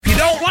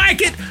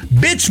like it,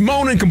 bitch,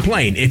 moan, and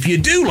complain. If you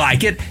do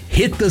like it,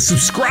 hit the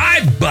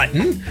subscribe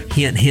button.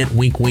 Hint, hint,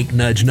 wink, wink,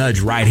 nudge, nudge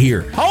right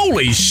here.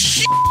 Holy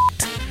shit!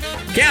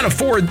 Can't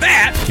afford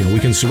that. We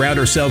can surround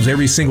ourselves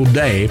every single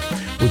day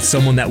with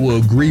someone that will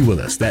agree with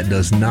us. That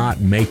does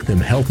not make them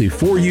healthy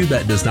for you.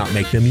 That does not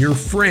make them your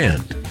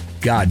friend.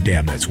 God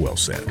damn, that's well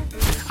said.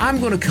 I'm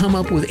going to come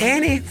up with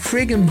any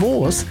friggin'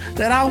 voice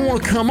that I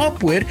want to come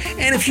up with,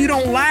 and if you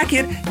don't like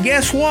it,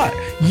 guess what?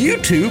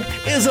 YouTube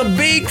is a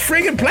big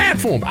friggin'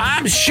 platform.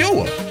 I'm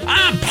sure.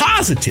 I'm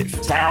positive.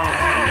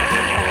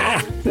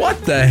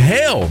 What the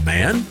hell,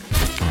 man?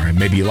 All right,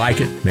 maybe you like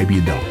it, maybe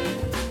you don't.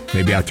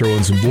 Maybe I throw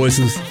in some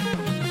voices.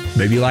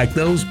 Maybe you like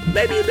those,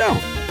 maybe you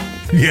don't.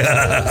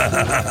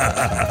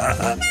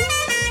 Yeah.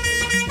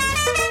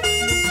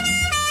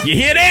 You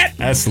hear that?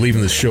 That's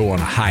leaving the show on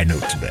a high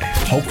note today.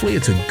 Hopefully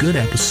it's a good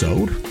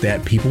episode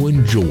that people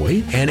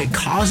enjoy, and it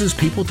causes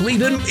people to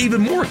leave even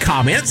more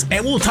comments,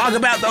 and we'll talk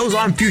about those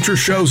on future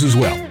shows as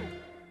well.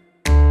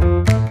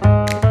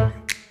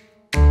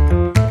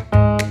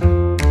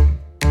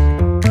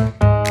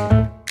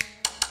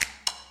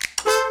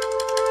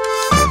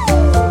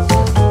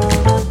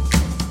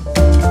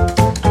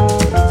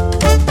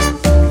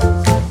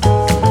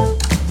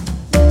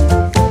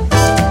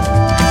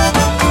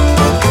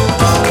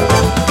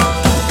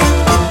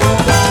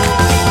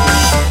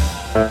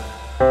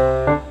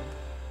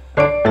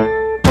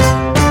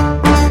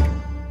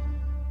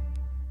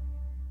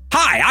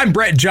 I'm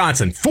Brett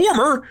Johnson,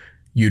 former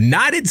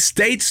United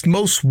States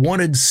Most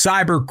Wanted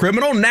cyber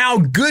criminal, now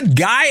good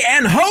guy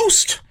and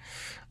host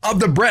of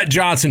the Brett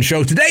Johnson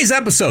Show. Today's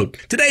episode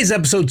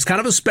is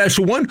kind of a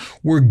special one.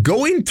 We're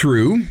going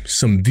through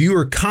some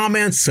viewer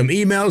comments, some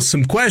emails,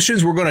 some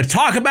questions. We're going to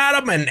talk about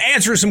them and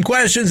answer some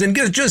questions and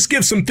just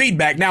give some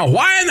feedback. Now,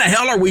 why in the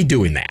hell are we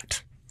doing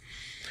that?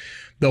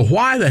 The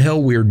why the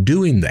hell we're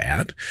doing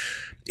that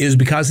is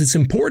because it's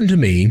important to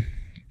me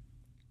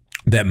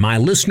that my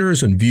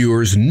listeners and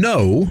viewers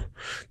know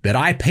that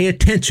I pay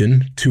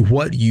attention to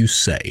what you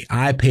say.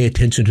 I pay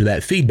attention to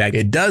that feedback.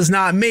 It does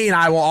not mean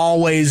I will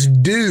always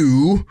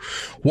do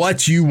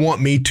what you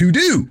want me to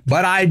do,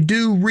 but I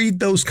do read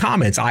those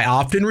comments. I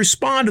often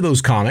respond to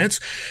those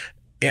comments.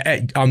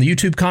 On the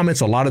YouTube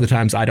comments, a lot of the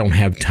times I don't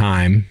have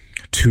time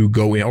to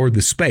go in, or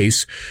the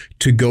space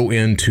to go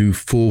into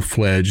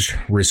full-fledged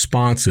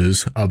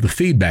responses of the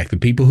feedback, the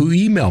people who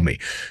email me.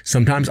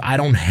 Sometimes I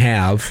don't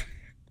have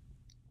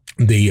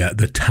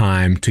the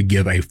time to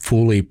give a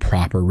fully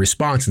proper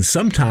response. And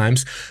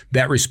sometimes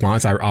that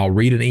response, I'll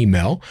read an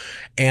email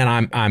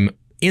and I'm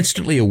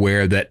instantly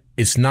aware that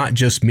it's not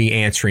just me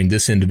answering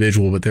this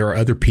individual, but there are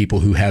other people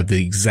who have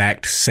the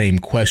exact same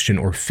question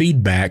or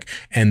feedback,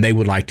 and they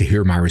would like to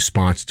hear my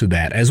response to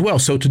that as well.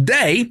 So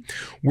today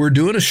we're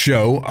doing a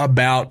show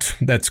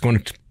that's going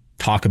to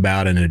talk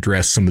about and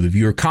address some of the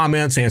viewer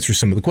comments, answer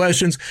some of the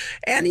questions.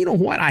 And you know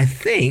what? I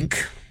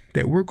think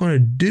that we're going to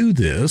do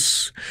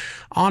this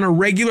on a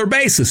regular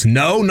basis.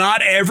 No,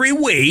 not every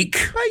week,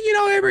 but,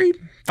 every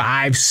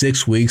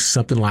 5-6 weeks,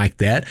 something like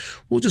that.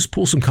 We'll just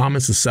pull some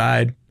comments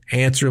aside,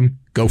 answer them,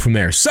 go from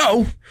there.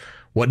 So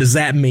what does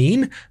that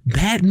mean?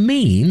 That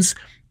means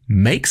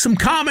make some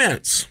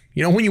comments.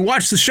 When you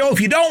watch the show,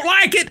 if you don't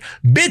like it,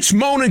 bitch,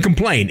 moan, and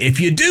complain. If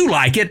you do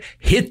like it,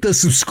 hit the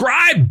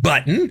subscribe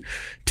button.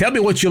 Tell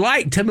me what you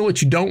like. Tell me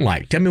what you don't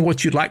like. Tell me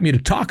what you'd like me to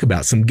talk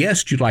about, some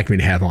guests you'd like me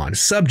to have on,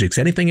 subjects,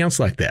 anything else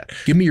like that.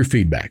 Give me your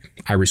feedback.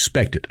 I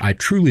respect it. I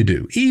truly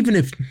do. Even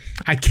if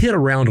I kid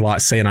around a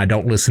lot saying I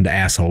don't listen to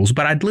assholes,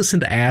 but I'd listen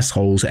to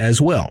assholes as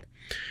well.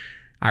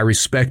 I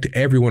respect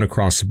everyone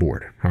across the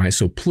board. All right,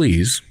 so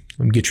please,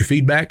 let me get your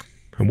feedback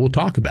and we'll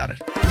talk about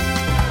it.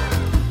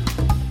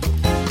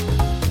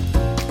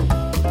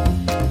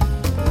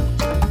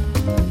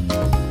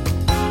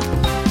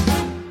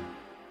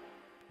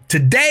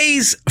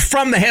 Today's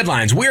From the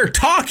Headlines, we're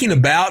talking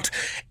about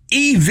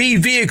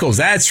EV vehicles.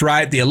 That's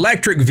right, the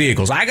electric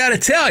vehicles. I got to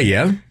tell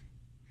you,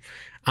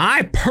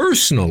 I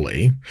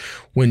personally,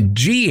 when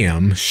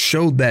GM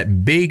showed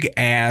that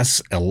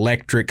big-ass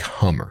electric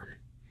Hummer,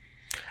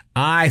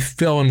 I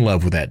fell in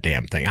love with that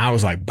damn thing. I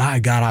was like, by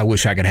God, I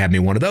wish I could have me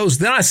one of those.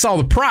 Then I saw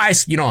the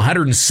price,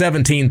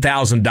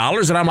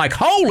 $117,000, and I'm like,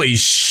 holy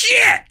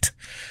shit,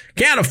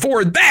 can't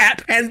afford that.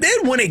 And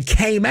then when it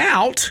came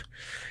out,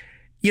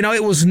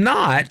 it was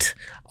not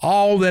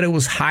all that it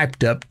was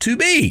hyped up to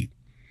be.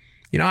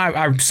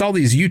 I saw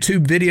these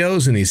YouTube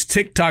videos and these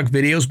TikTok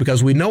videos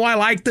because we know I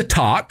like the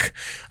talk.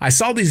 I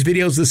saw these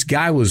videos. This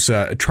guy was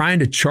trying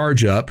to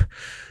charge up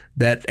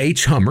that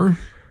H Hummer,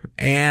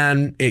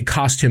 and it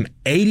cost him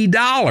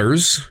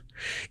 $80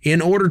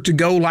 in order to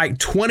go like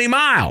 20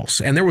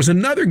 miles. And there was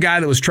another guy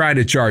that was trying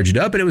to charge it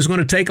up, and it was going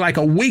to take like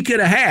a week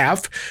and a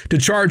half to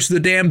charge the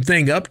damn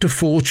thing up to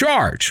full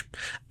charge.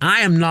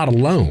 I am not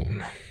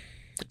alone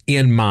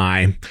in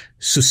my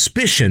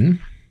suspicion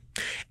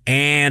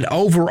and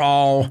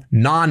overall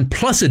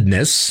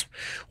nonplusedness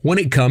when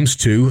it comes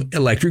to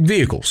electric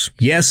vehicles.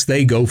 Yes,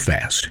 they go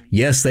fast.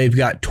 Yes, they've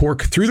got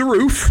torque through the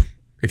roof.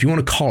 If you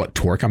want to call it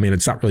torque, I mean,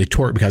 it's not really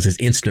torque because it's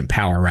instant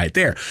power right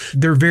there.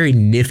 They're very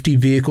nifty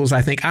vehicles.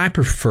 I think I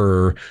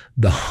prefer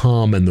the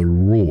hum and the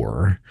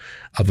roar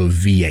of a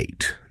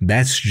V8.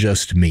 That's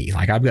just me.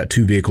 Like, I've got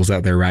two vehicles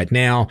out there right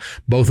now.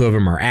 Both of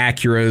them are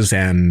Acuras,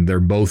 and they're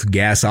both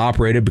gas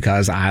operated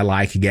because I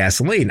like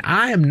gasoline.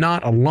 I am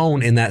not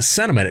alone in that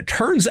sentiment. It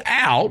turns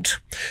out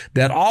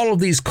that all of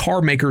these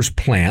car makers'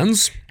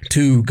 plans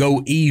to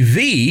go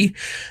EV,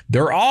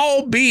 they're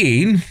all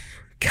being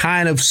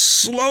kind of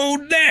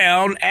slowed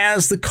down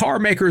as the car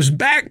makers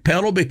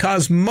backpedal,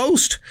 because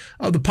most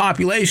of the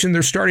population,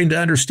 they're starting to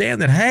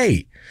understand that,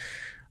 hey,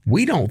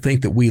 we don't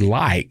think that we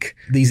like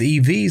these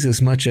EVs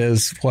as much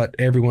as what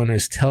everyone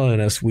is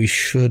telling us we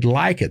should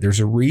like it. There's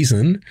a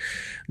reason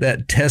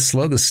that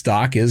Tesla, the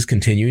stock, is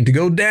continuing to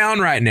go down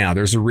right now.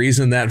 There's a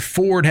reason that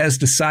Ford has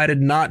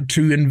decided not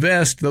to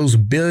invest those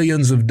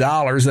billions of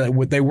dollars that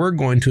what they were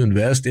going to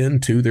invest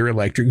into their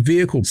electric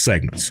vehicle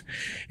segments.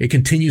 It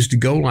continues to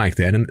go like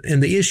that.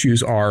 And the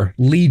issues are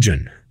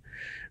legion.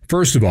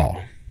 First of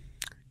all,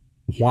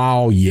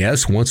 while,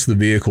 yes, once the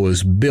vehicle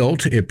is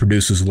built, it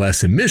produces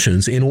less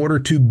emissions, in order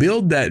to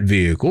build that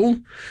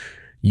vehicle,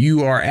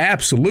 you are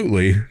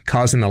absolutely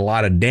causing a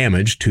lot of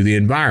damage to the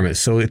environment.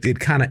 So it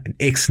kind of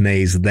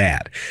ixnays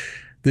that.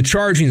 The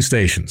charging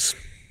stations,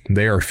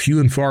 they are few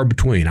and far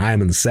between. I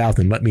am in the South,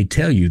 and let me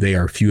tell you, they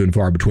are few and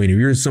far between. If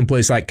you're in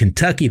someplace like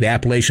Kentucky, the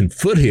Appalachian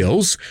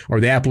foothills,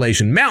 or the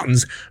Appalachian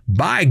Mountains,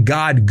 by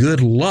God,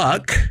 good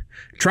luck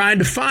trying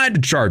to find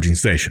a charging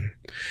station.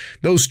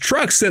 Those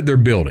trucks that they're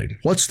building,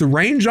 what's the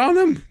range on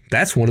them?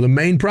 That's one of the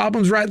main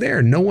problems right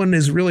there. No one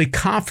is really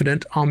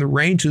confident on the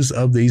ranges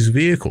of these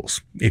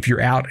vehicles. If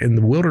you're out in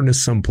the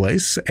wilderness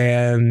someplace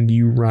and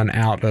you run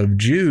out of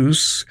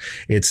juice,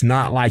 it's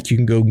not like you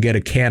can go get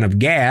a can of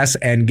gas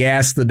and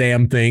gas the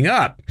damn thing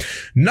up.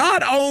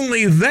 Not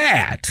only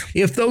that,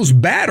 if those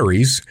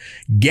batteries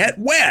get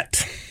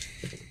wet,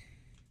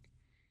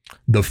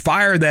 the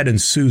fire that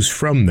ensues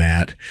from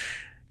that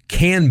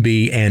can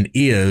be and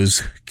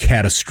is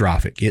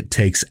catastrophic. It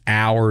takes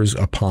hours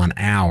upon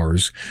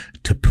hours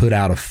to put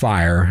out a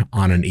fire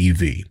on an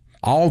EV.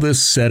 All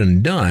this said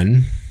and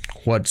done,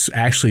 what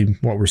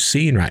we're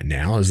seeing right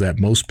now is that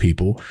most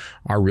people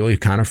are really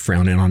kind of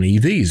frowning on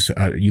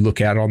EVs. You look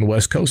at it on the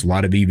West Coast, a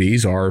lot of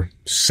EVs are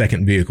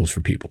second vehicles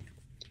for people.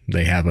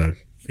 They have a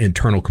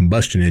internal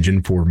combustion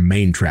engine for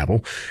main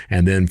travel,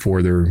 and then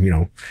for their,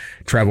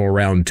 travel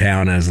around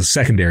town as a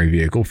secondary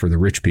vehicle for the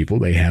rich people,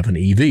 they have an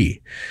EV.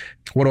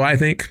 What do I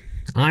think?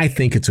 I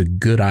think it's a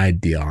good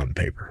idea on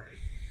paper.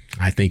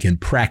 I think in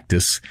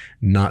practice,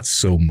 not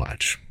so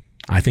much.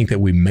 I think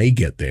that we may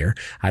get there.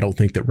 I don't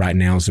think that right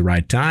now is the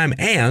right time.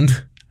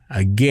 And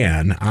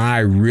again, I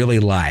really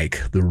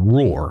like the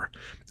roar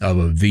of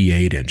a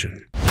V8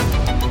 engine.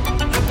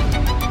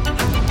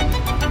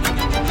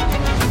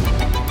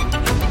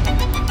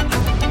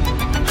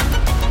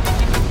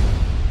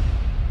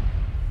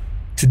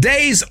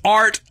 Today's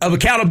art of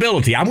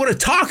accountability. I'm going to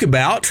talk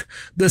about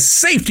the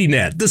safety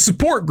net, the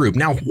support group.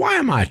 Now, why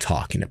am I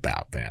talking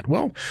about that?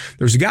 Well,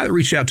 there's a guy that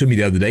reached out to me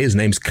the other day. His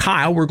name's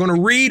Kyle. We're going to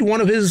read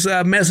one of his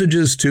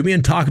messages to me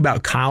and talk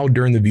about Kyle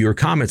during the viewer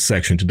comments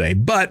section today.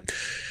 But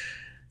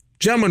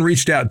gentleman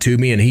reached out to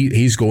me, and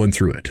he's going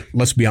through it.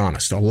 Let's be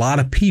honest. A lot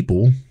of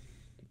people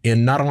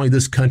in not only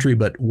this country,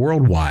 but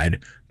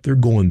worldwide, they're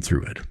going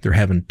through it. They're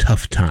having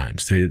tough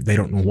times. They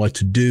don't know what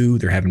to do.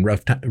 They're having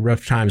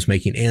rough times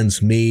making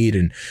ends meet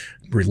and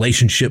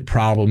relationship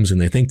problems, and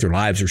they think their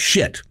lives are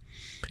shit.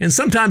 And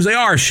sometimes they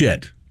are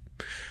shit.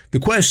 The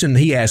question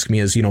he asked me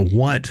is,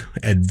 what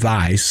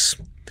advice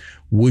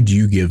would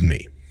you give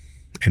me?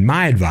 And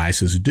my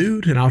advice is,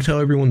 dude, and I'll tell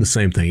everyone the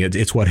same thing.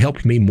 It's what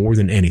helped me more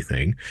than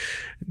anything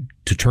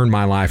to turn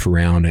my life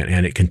around,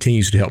 and it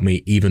continues to help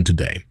me even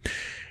today,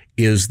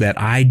 is that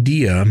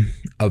idea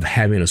of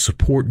having a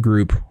support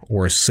group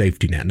or a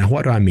safety net. Now,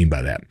 what do I mean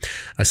by that?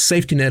 A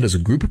safety net is a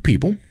group of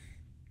people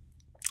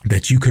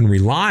that you can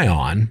rely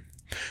on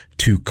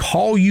to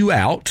call you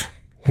out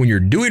when you're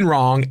doing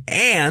wrong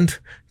and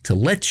to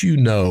let you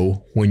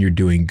know when you're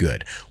doing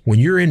good. When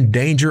you're in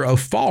danger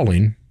of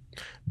falling,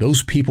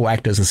 those people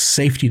act as a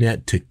safety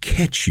net to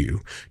catch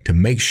you, to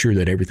make sure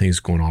that everything's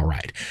going all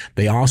right.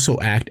 They also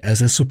act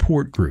as a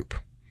support group,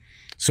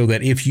 so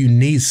that if you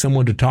need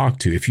someone to talk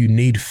to, if you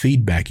need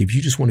feedback, if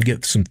you just want to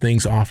get some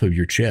things off of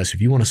your chest, if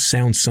you want to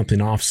sound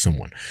something off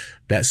someone,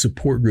 that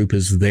support group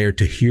is there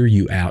to hear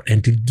you out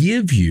and to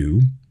give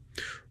you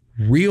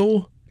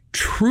real,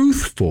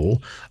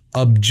 truthful,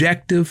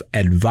 objective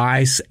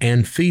advice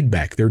and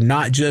feedback. They're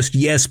not just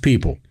yes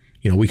people.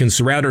 We can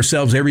surround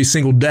ourselves every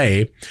single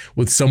day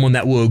with someone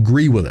that will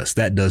agree with us.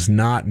 That does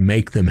not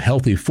make them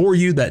healthy for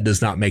you. That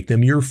does not make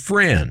them your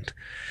friend.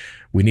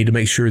 We need to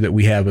make sure that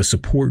we have a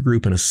support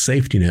group and a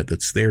safety net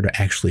that's there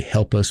to actually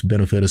help us,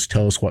 benefit us,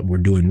 tell us what we're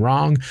doing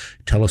wrong,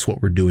 tell us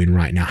what we're doing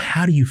right. Now,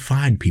 how do you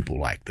find people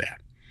like that?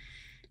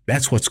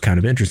 That's what's kind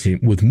of interesting.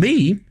 With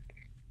me,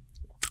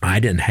 I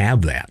didn't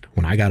have that.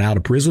 When I got out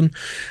of prison,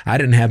 I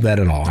didn't have that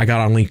at all. I got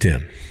on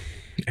LinkedIn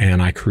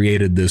and I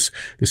created this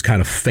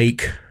kind of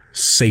fake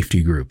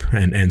safety group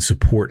and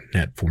support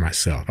net for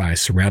myself. I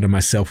surrounded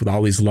myself with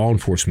all these law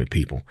enforcement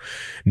people,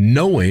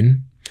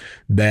 knowing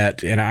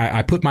that, and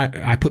I put my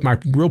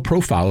real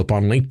profile up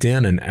on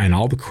LinkedIn and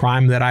all the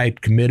crime that I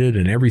had committed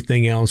and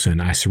everything else.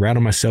 And I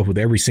surrounded myself with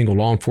every single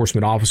law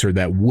enforcement officer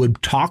that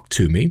would talk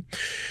to me,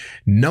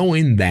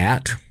 knowing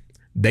that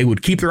they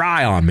would keep their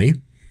eye on me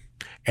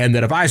and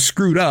that if I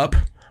screwed up,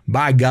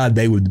 by God,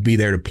 they would be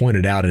there to point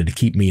it out and to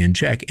keep me in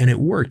check. And it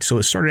worked. So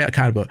it started out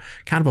kind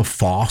of a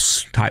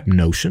false type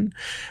notion,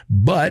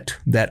 but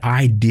that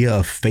idea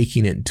of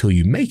faking it until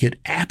you make it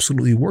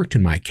absolutely worked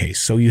in my case.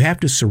 So you have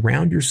to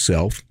surround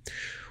yourself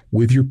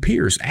with your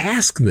peers.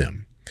 Ask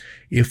them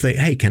if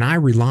hey, can I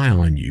rely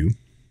on you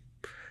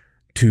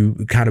to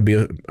kind of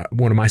be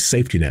one of my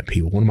safety net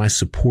people, one of my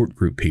support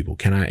group people?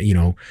 Can I,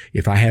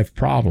 if I have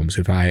problems,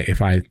 if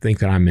I think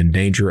that I'm in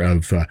danger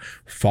of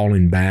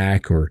falling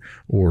back or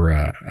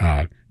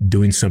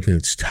doing something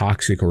that's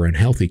toxic or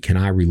unhealthy, can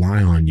I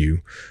rely on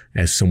you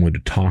as someone to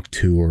talk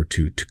to or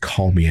to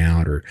call me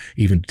out or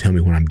even to tell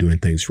me when I'm doing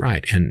things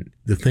right? And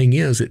the thing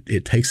is,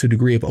 it takes a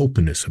degree of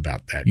openness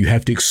about that. You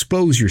have to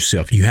expose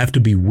yourself. You have to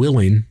be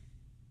willing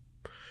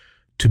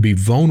to be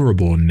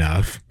vulnerable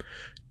enough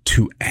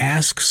to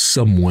ask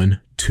someone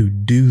to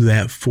do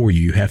that for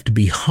you. You have to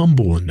be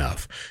humble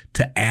enough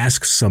to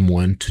ask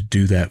someone to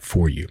do that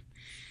for you.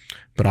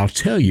 But I'll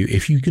tell you,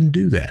 if you can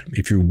do that,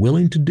 if you're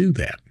willing to do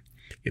that,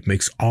 it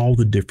makes all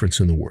the difference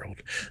in the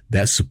world.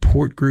 That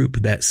support group,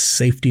 that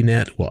safety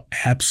net will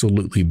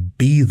absolutely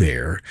be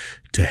there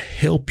to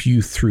help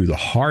you through the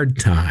hard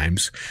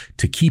times,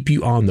 to keep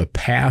you on the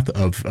path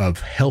of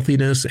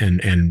healthiness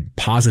and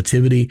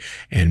positivity,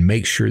 and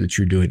make sure that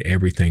you're doing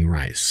everything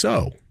right.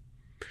 So,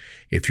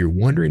 if you're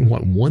wondering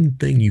what one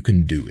thing you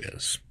can do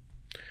is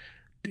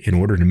in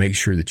order to make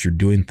sure that you're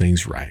doing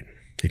things right,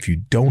 if you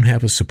don't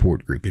have a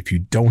support group, if you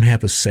don't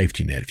have a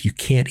safety net, if you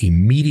can't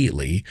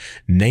immediately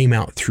name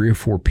out 3 or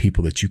 4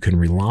 people that you can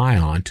rely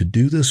on to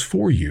do this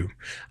for you,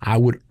 I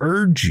would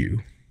urge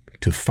you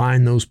to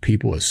find those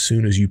people as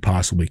soon as you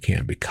possibly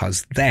can,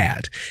 because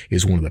that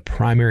is one of the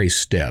primary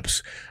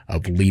steps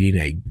of leading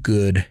a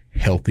good,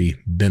 healthy,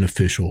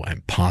 beneficial,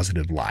 and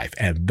positive life.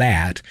 And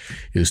that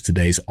is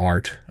today's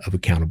art of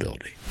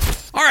accountability.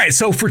 All right,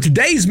 so for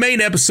today's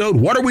main episode,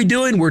 what are we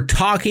doing?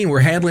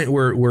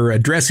 We're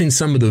addressing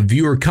some of the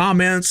viewer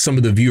comments, some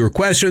of the viewer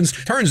questions.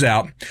 Turns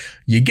out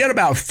you get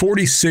about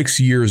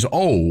 46 years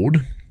old,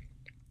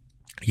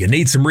 you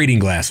need some reading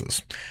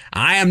glasses.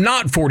 I am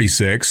not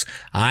 46,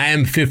 I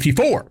am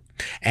 54.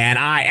 And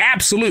I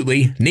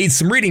absolutely need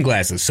some reading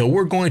glasses. So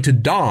we're going to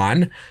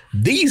don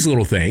these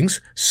little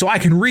things so I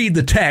can read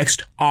the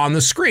text on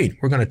the screen.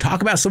 We're going to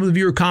talk about some of the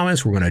viewer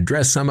comments. We're going to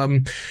address some of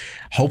them.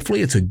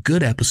 Hopefully it's a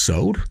good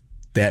episode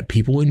that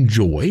people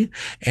enjoy,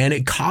 and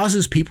it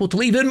causes people to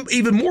leave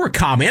even more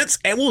comments,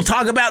 and we'll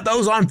talk about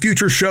those on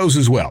future shows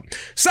as well.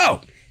 So,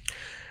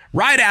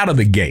 right out of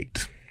the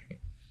gate,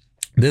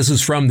 this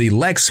is from the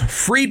Lex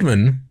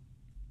Friedman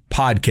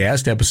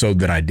podcast episode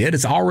that I did.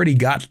 It's already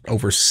got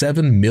over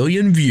 7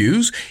 million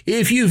views.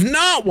 If you've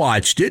not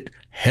watched it,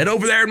 head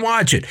over there and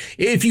watch it.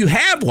 If you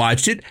have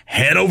watched it,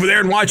 head over there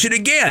and watch it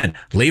again.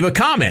 Leave a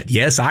comment.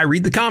 Yes, I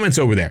read the comments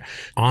over there.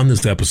 On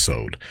this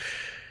episode,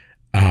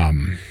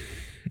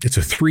 it's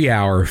a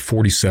 3-hour,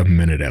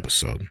 47-minute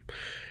episode.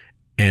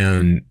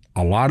 And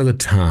a lot of the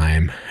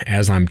time,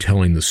 as I'm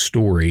telling the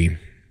story,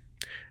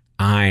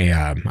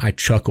 I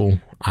chuckle,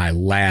 I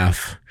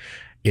laugh.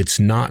 It's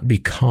not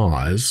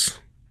because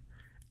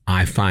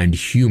I find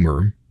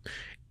humor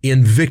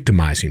in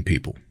victimizing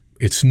people.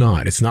 It's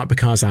not. It's not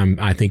because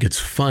I think it's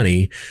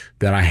funny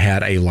that I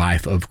had a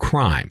life of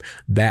crime.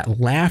 That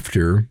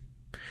laughter,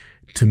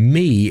 to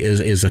me,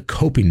 is a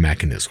coping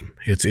mechanism.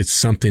 It's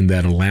something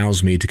that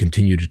allows me to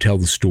continue to tell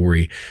the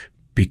story,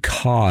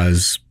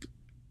 because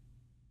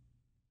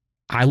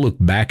I look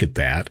back at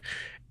that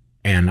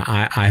and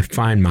I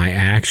find my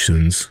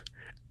actions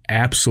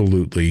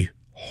absolutely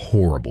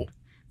horrible.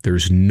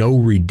 There's no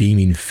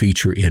redeeming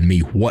feature in me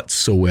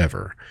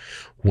whatsoever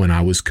when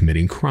I was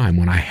committing crime,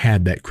 when I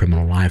had that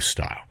criminal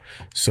lifestyle.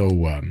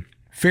 So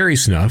Fairy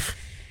Snuff,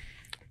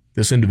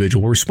 this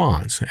individual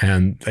responds,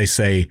 and they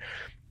say,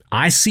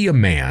 I see a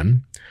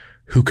man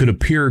who could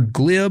appear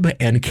glib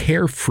and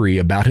carefree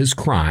about his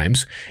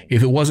crimes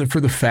if it wasn't for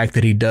the fact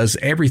that he does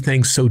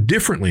everything so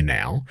differently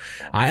now.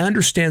 I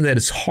understand that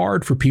it's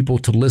hard for people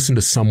to listen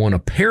to someone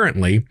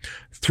apparently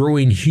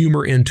throwing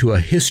humor into a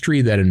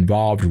history that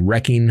involved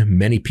wrecking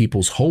many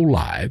people's whole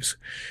lives,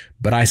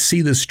 but I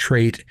see this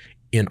trait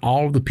in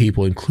all of the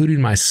people,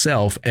 including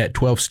myself, at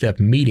 12-step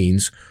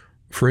meetings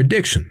for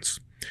addictions.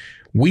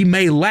 We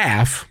may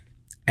laugh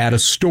at a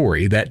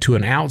story that to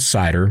an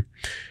outsider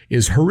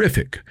is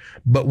horrific,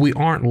 but we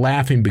aren't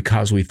laughing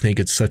because we think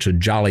it's such a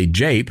jolly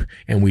jape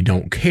and we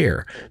don't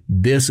care.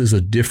 This is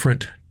a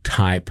different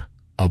type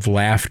of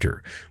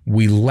laughter.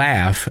 We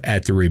laugh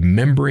at the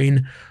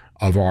remembering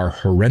of our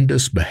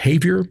horrendous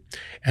behavior,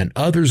 and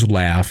others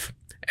laugh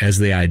as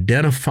they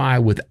identify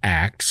with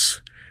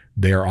acts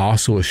they are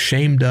also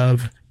ashamed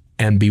of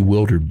and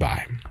bewildered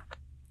by.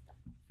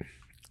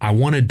 I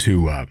wanted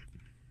to,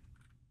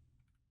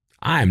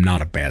 I am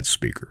not a bad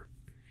speaker.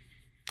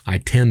 I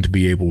tend to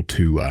be able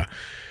to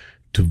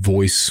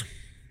voice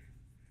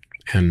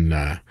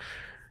and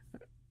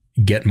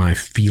get my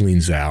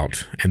feelings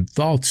out and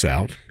thoughts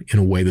out in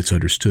a way that's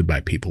understood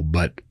by people.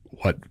 But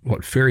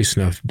what Fairy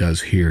Snuff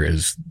does here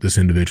is this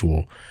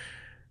individual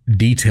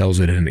details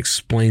it and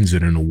explains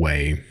it in a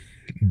way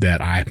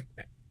that I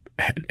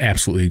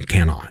absolutely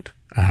cannot.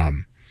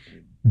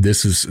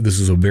 This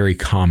is a very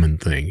common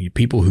thing.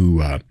 People who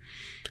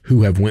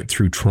have went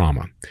through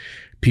trauma,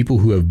 people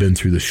who have been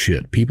through the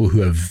shit, people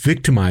who have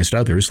victimized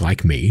others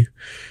like me,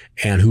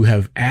 and who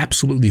have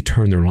absolutely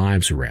turned their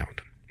lives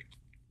around.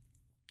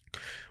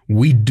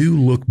 We do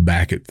look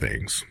back at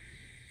things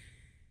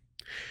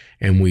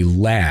and we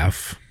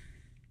laugh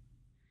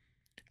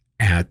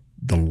at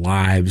the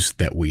lives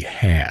that we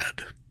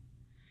had,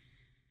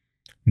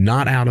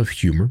 not out of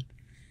humor,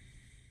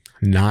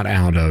 not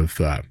out of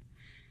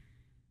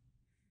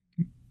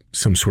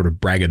some sort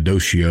of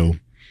braggadocio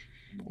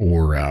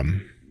or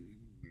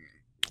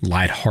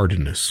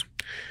lightheartedness.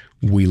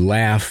 We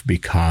laugh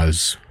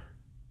because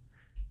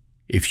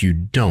if you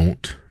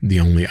don't, the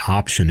only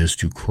option is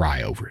to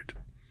cry over it.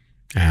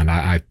 And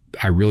I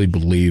really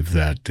believe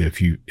that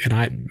if you, and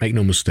I make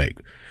no mistake,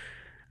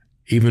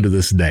 even to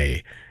this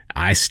day,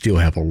 I still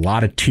have a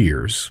lot of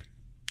tears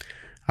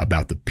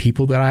about the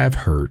people that I have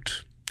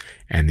hurt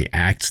and the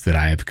acts that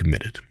I have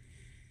committed.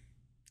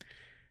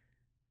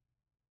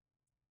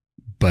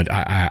 But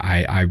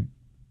I've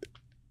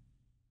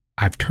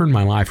turned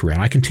my life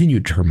around. I continue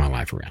to turn my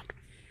life around.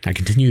 I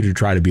continue to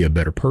try to be a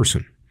better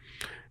person.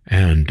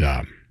 And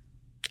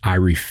I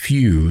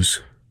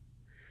refuse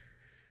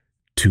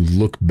to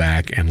look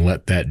back and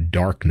let that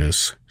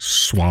darkness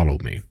swallow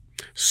me.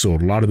 So a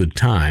lot of the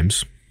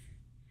times,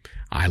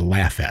 I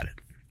laugh at it.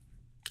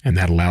 And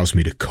that allows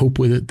me to cope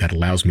with it. That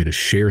allows me to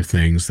share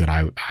things that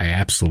I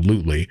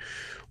absolutely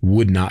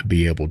would not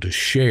be able to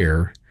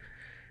share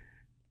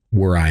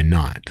were I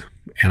not.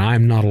 And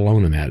I'm not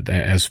alone in that.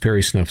 As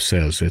Fairy Snuff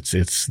says,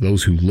 it's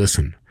those who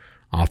listen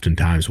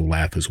oftentimes will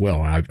laugh as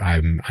well.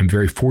 I'm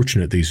very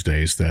fortunate these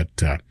days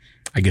that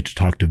I get to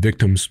talk to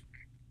victims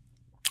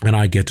and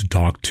I get to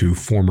talk to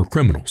former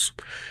criminals.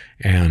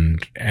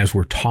 And as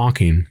we're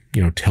talking,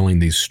 telling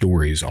these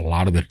stories, a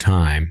lot of the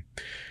time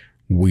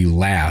we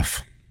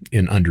laugh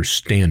in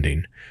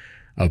understanding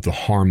of the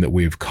harm that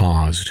we have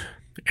caused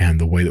and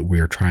the way that we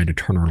are trying to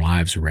turn our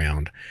lives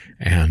around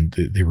and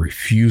the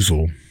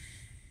refusal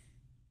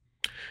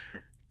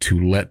to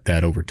let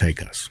that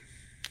overtake us.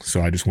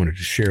 So I just wanted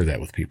to share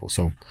that with people.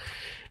 So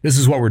this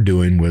is what we're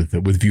doing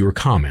with viewer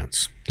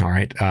comments. All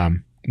right.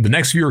 The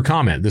next viewer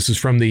comment, this is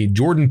from the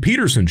Jordan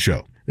Peterson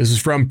Show. This is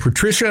from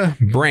Patricia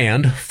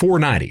Brand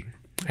 490.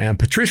 And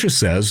Patricia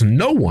says,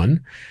 no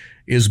one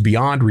is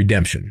beyond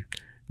redemption.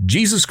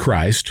 Jesus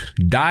Christ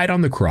died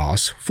on the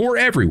cross for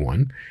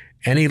everyone,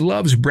 and he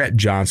loves Brett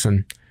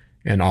Johnson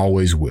and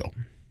always will.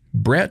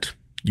 Brett,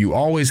 you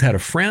always had a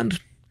friend,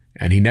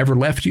 and he never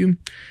left you.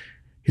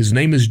 His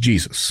name is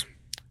Jesus.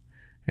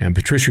 And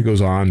Patricia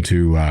goes on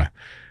to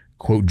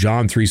quote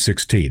John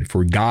 3:16,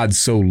 for God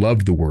so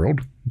loved the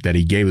world that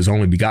he gave his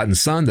only begotten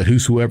Son, that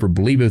whosoever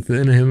believeth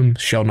in him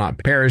shall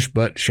not perish,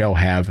 but shall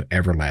have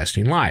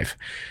everlasting life.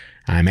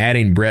 I'm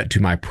adding Brett to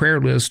my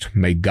prayer list.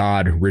 May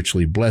God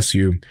richly bless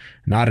you,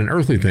 not in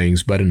earthly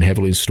things, but in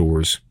heavenly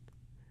stores,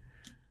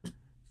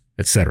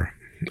 etc.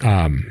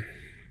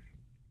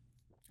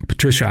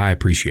 Patricia, I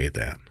appreciate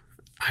that.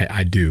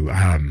 I do.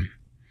 I've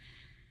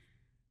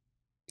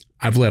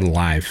led a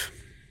life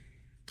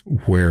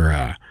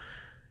where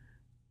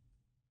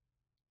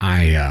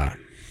I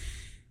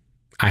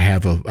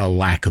have a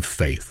lack of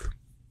faith.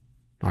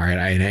 All right.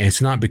 And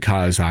it's not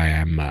because I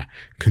am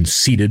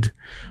conceited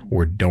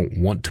or don't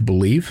want to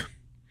believe.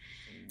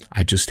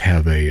 I just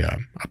have a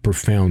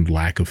profound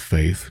lack of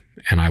faith,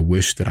 and I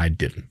wish that I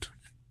didn't.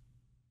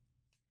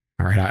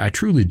 All right. I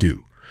truly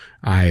do.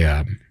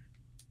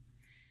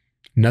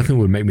 Nothing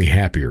would make me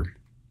happier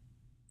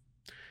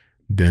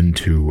than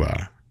to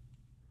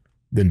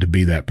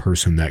be that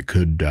person that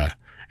could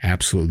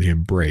absolutely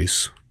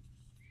embrace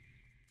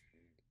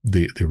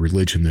the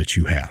religion that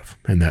you have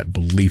and that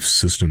belief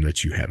system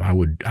that you have. I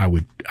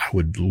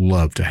would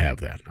love to have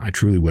that. I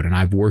truly would. And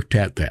I've worked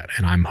at that.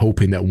 And I'm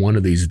hoping that one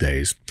of these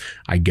days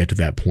I get to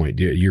that point.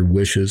 Your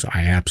wishes,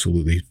 I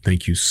absolutely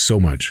thank you so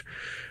much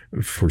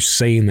for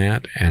saying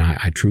that. And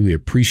I truly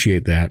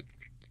appreciate that.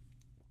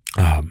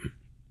 I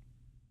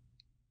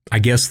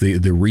guess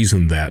the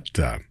reason that,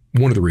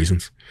 one of the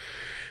reasons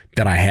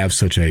that I have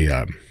such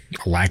a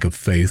lack of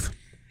faith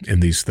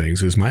in these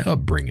things is my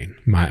upbringing.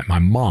 My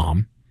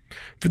mom,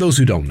 for those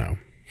who don't know,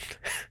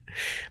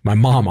 my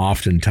mom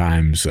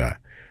oftentimes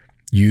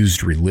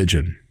used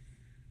religion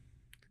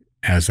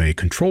as a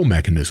control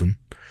mechanism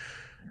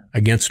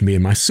against me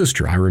and my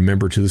sister. I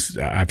remember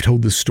I've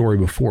told this story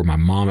before. My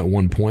mom at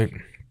one point,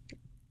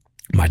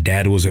 my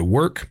dad was at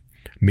work.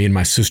 Me and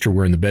my sister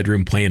were in the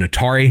bedroom playing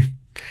Atari.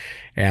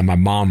 and my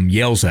mom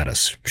yells at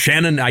us.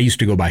 Shannon, I used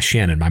to go by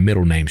Shannon. My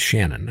middle name's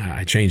Shannon.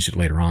 I changed it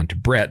later on to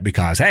Brett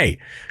because, hey,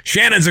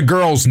 Shannon's a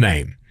girl's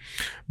name.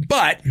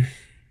 But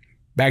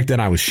back then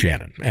I was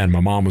Shannon, and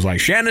my mom was like,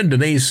 Shannon,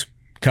 Denise,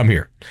 come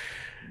here.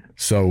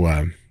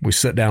 So we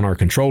set down our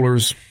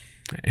controllers,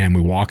 and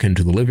we walk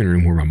into the living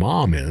room where my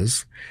mom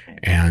is,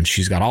 and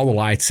she's got all the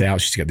lights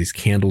out. She's got these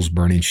candles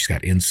burning. She's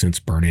got incense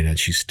burning, and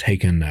she's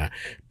taken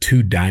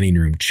 2 dining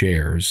room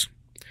chairs.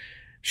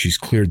 She's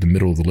cleared the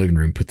middle of the living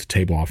room, put the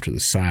table off to the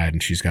side,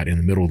 and she's got in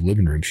the middle of the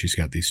living room, she's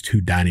got these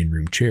 2 dining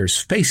room chairs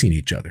facing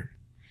each other.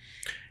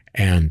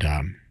 And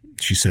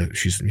she said,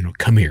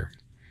 come here.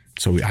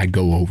 So I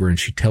go over, and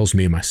she tells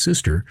me and my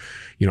sister,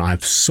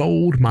 I've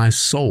sold my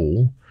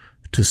soul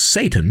to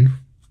Satan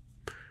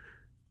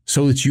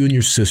so that you and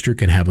your sister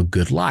can have a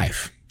good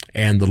life.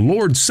 And the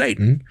Lord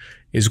Satan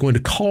is going to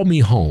call me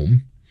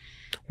home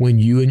when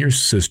you and your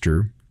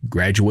sister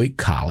graduate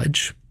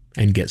college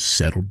and get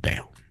settled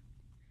down.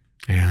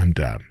 And,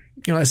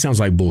 that sounds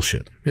like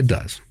bullshit. It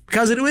does.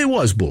 Because it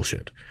was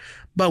bullshit.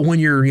 But when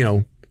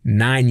you're,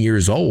 9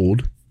 years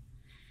old,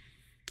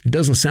 it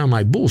doesn't sound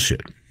like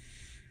bullshit.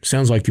 It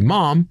sounds like your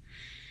mom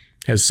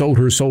has sold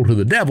her soul to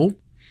the devil,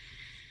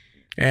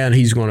 and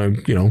he's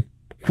going to,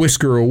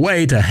 whisk her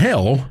away to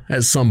hell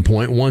at some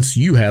point once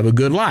you have a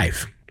good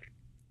life.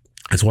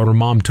 That's what her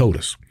mom told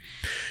us.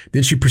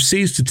 Then she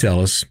proceeds to tell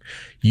us,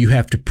 you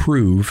have to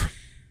prove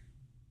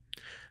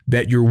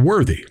that you're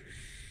worthy.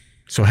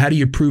 So how do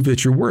you prove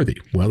that you're worthy?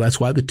 Well, that's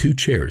why the 2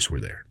 chairs were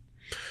there.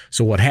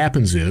 So what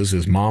happens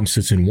is mom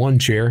sits in one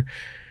chair,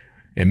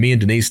 and me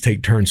and Denise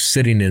take turns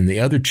sitting in the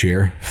other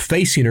chair,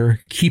 facing her,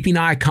 keeping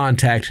eye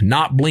contact,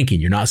 not blinking.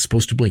 You're not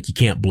supposed to blink. You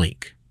can't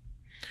blink.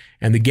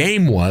 And the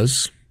game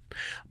was,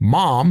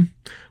 Mom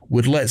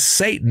would let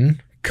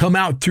Satan come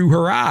out through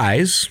her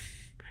eyes,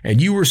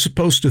 and you were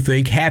supposed to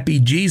think happy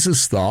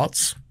Jesus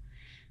thoughts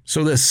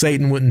so that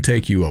Satan wouldn't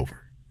take you over.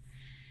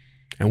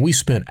 And we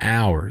spent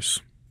hours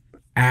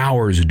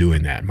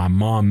doing that. My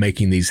mom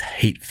making these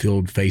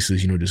hate-filled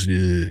faces, just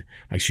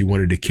like she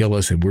wanted to kill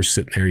us, and we're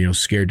sitting there,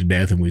 scared to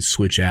death, and we'd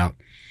switch out.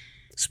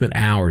 Spent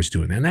hours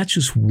doing that. And that's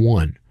just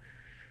one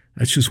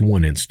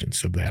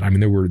instance of that. I mean,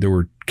 there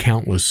were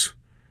countless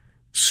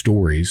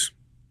stories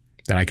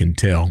that I can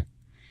tell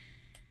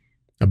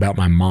about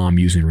my mom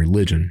using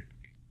religion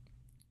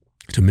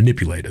to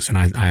manipulate us. And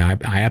I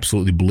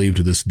absolutely believe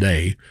to this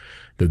day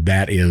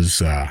that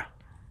is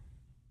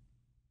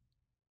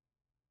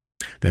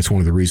that's one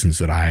of the reasons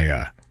that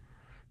I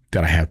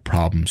have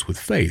problems with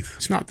faith.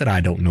 It's not that I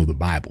don't know the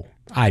Bible.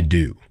 I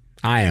do.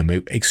 I am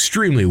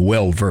extremely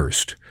well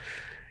versed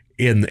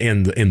in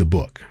the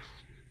book,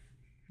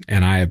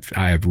 and I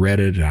have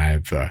read it.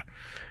 I've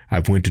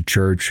went to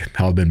church.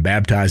 I've been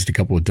baptized a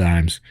couple of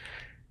times.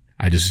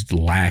 I just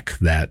lack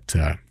that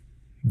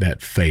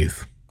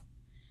faith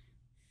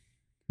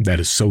that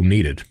is so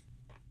needed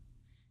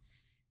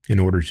in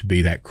order to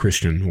be that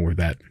Christian or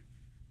that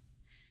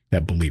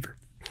believer.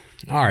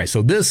 All right,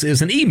 so this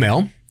is an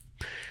email,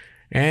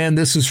 and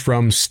this is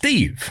from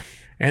Steve.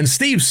 And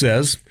Steve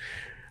says,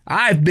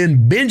 I've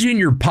been binging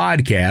your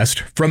podcast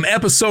from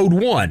episode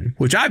 1,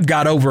 which I've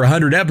got over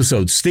 100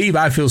 episodes. Steve,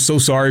 I feel so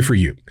sorry for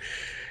you.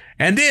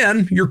 And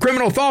then your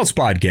Criminal Thoughts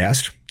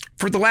podcast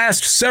for the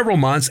last several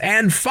months,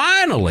 and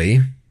finally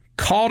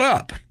caught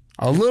up.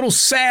 A little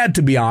sad,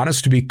 to be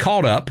honest, to be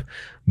caught up,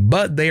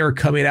 but they are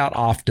coming out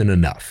often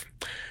enough.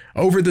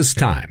 Over this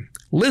time,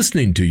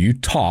 listening to you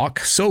talk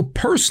so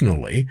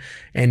personally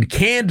and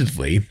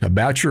candidly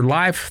about your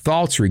life,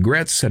 thoughts,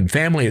 regrets, and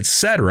family,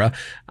 etc.,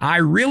 I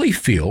really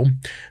feel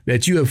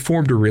that you have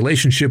formed a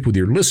relationship with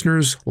your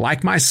listeners,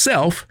 like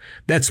myself,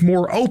 that's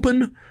more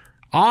open,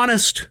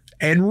 honest,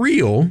 and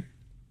real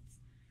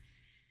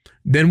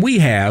than we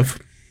have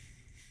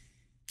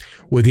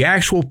with the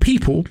actual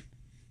people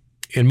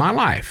in my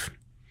life.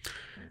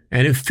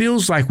 And it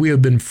feels like we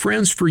have been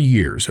friends for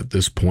years at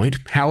this point.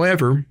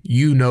 However,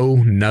 you know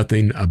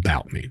nothing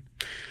about me.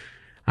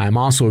 I'm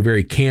also a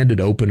very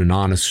candid, open, and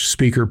honest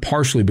speaker,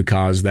 partially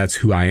because that's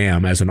who I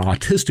am as an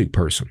autistic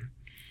person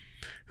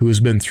who has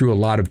been through a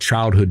lot of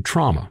childhood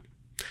trauma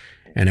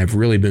and have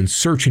really been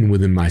searching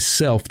within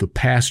myself the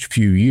past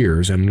few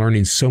years and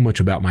learning so much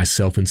about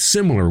myself in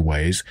similar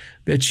ways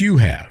that you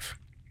have.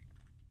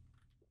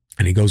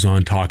 And he goes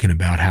on talking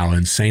about how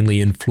insanely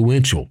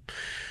influential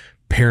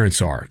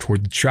parents are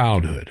toward the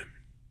childhood.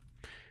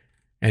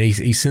 And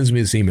he sends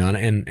me this email,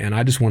 and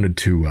I just wanted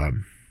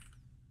to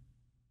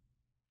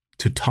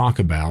talk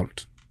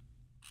about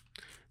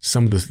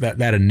some of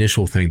that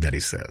initial thing that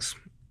he says.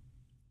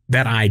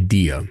 That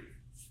idea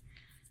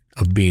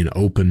of being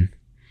open,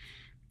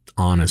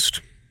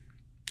 honest,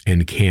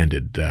 and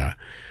candid. To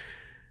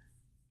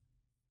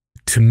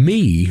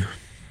me,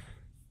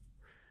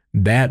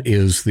 that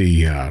is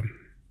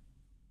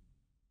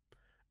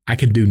I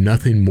can do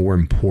nothing more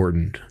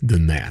important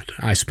than that.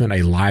 I spent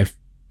a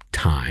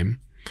lifetime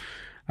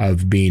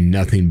of being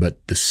nothing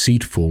but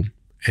deceitful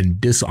and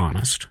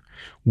dishonest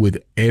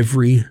with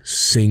every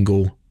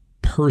single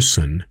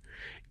person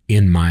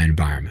in my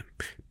environment.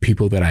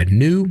 People that I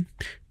knew,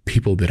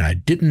 people that I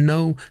didn't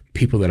know,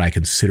 people that I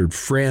considered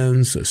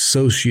friends,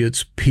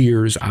 associates,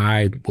 peers.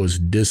 I was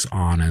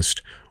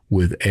dishonest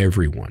with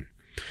everyone.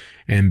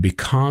 And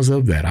because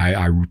of that,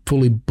 I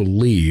fully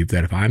believe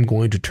that if I'm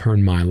going to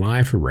turn my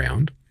life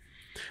around,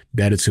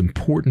 that it's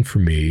important for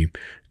me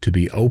to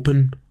be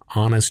open,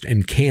 honest,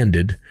 and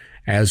candid,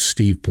 as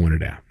Steve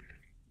pointed out.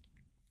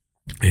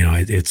 You know,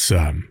 it's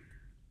a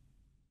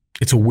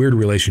weird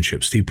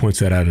relationship. Steve points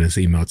that out in his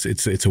email.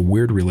 It's a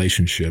weird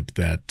relationship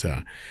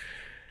that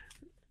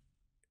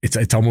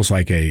it's almost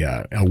like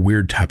a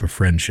weird type of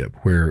friendship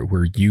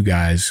where you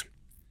guys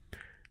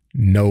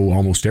know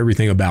almost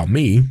everything about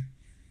me,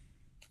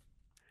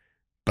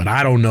 but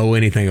I don't know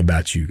anything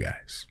about you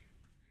guys.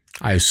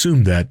 I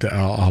assume that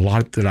a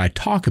lot that I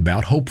talk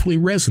about hopefully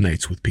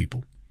resonates with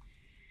people.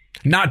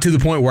 Not to the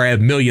point where I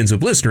have millions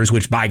of listeners,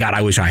 which by God,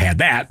 I wish I had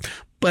that,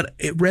 but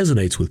it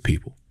resonates with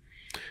people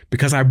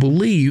because I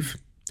believe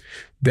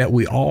that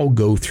we all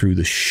go through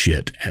the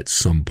shit at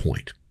some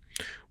point.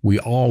 We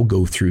all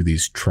go through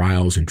these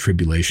trials and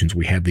tribulations.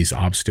 We have these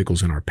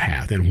obstacles in our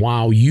path. And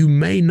while you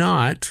may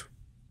not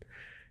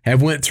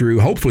have went through,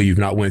 hopefully you've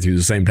not went through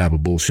the same type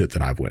of bullshit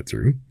that I've went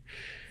through,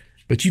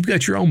 but you've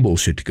got your own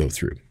bullshit to go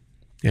through.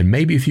 And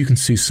maybe if you can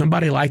see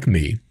somebody like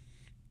me,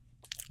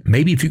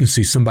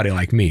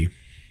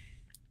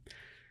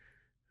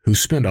 who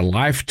spent a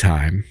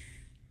lifetime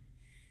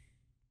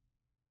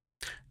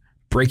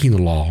breaking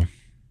the law,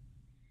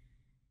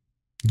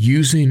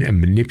 using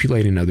and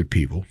manipulating other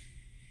people,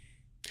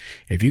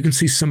 if you can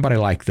see somebody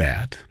like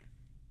that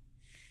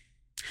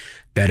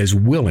is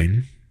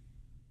willing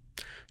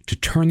to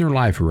turn their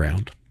life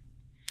around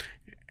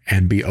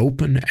and be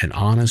open and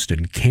honest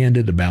and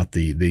candid about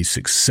the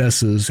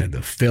successes and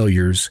the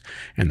failures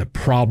and the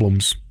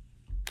problems,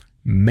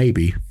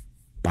 maybe,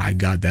 by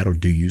God, that'll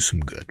do you some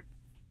good.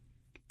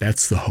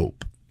 That's the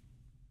hope.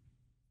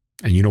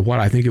 And you know what?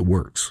 I think it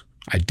works.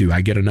 I do.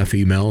 I get enough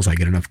emails. I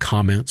get enough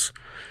comments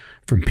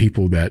from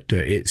people that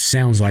it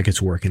sounds like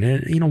it's working.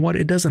 And you know what?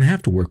 It doesn't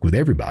have to work with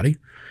everybody.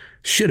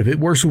 Shit, if it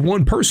works with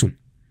one person,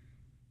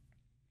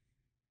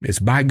 it's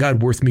by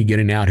God worth me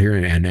getting out here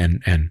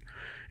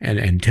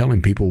and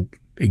telling people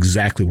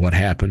exactly what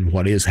happened,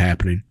 what is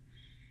happening,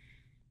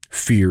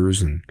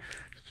 fears, and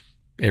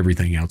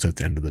everything else at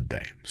the end of the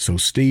day. So,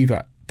 Steve,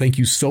 thank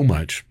you so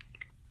much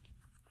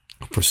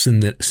for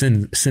sending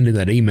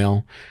that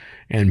email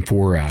and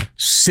for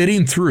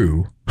sitting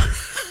through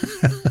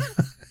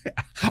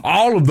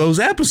all of those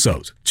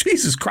episodes.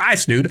 Jesus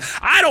Christ, dude.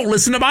 I don't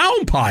listen to my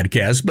own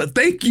podcast, but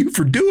thank you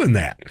for doing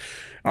that.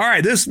 All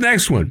right, this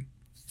next one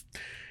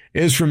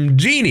is from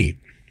Jeannie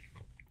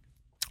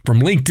from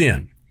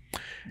LinkedIn.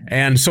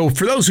 And so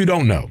for those who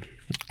don't know,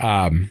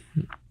 on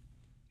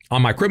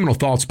my Criminal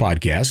Thoughts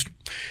podcast,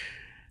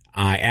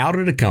 I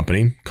outed a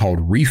company called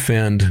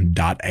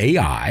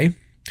Refend.ai.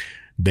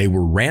 They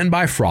were ran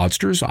by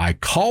fraudsters. I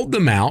called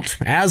them out.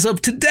 As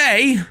of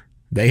today,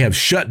 they have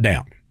shut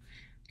down.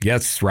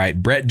 Yes,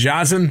 right. Brett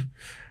Johnson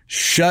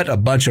shut a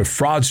bunch of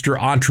fraudster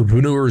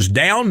entrepreneurs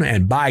down,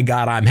 and by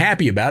God, I'm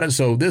happy about it.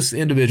 So this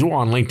individual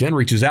on LinkedIn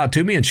reaches out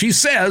to me, and she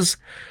says,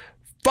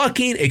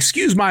 fucking,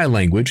 excuse my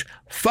language,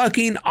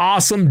 fucking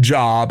awesome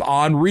job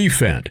on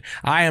Refend.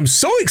 I am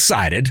so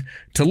excited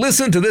to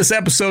listen to this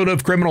episode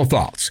of Criminal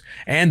Thoughts.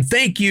 And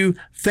thank you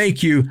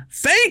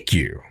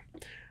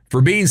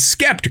for being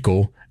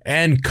skeptical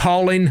and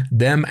calling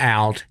them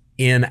out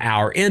in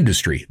our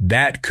industry.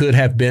 That could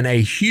have been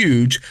a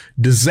huge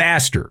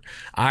disaster.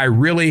 I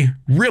really,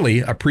 really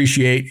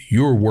appreciate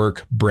your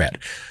work, Brett.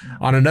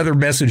 On another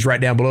message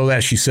right down below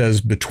that, she says,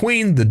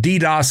 between the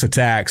DDoS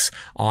attacks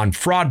on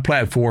fraud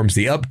platforms,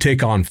 the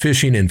uptick on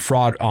phishing and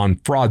fraud on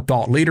fraud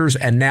thought leaders,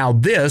 and now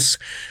this,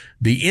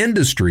 the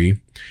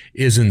industry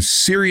is in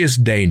serious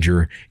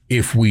danger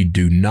if we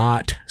do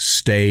not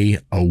stay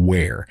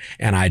aware.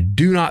 And I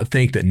do not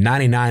think that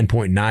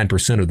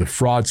 99.9% of the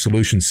fraud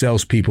solution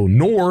salespeople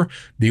nor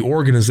the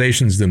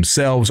organizations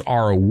themselves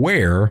are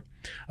aware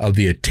of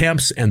the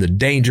attempts and the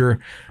danger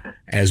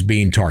as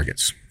being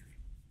targets.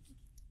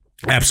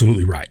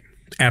 Absolutely right.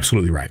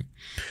 Absolutely right.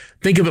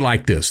 Think of it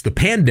like this. The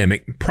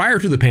pandemic, prior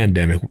to the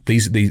pandemic,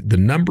 the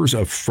numbers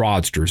of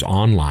fraudsters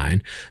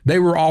online, they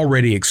were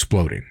already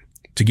exploding.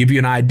 To give you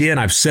an idea, and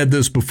I've said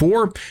this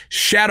before,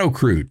 Shadow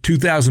Crew,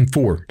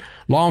 2004.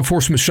 Law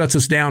enforcement shuts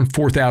us down,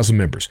 4,000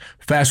 members.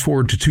 Fast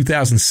forward to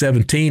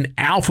 2017,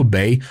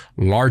 Alphabay,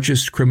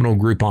 largest criminal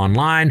group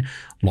online.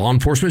 Law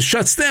enforcement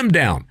shuts them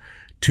down,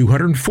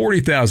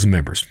 240,000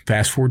 members.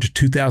 Fast forward to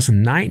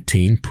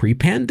 2019,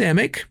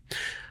 pre-pandemic,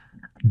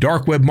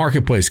 Dark Web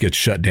Marketplace gets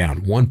shut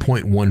down,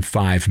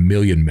 1.15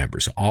 million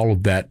members. All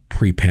of that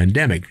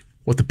pre-pandemic.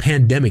 What the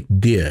pandemic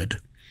did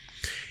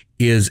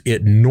is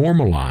it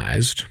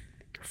normalized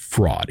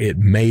fraud. It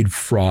made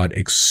fraud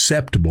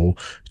acceptable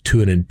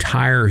to an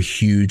entire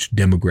huge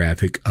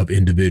demographic of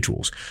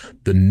individuals.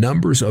 The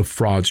numbers of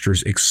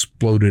fraudsters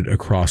exploded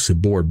across the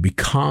board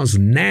because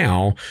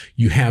now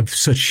you have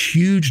such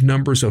huge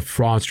numbers of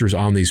fraudsters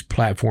on these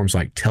platforms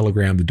like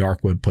Telegram, the dark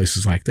web,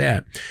 places like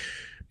that.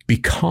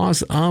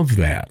 Because of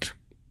that,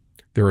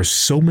 There are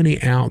so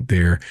many out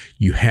there.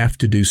 You have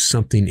to do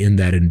something in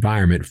that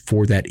environment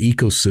for that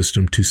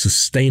ecosystem to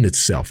sustain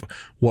itself.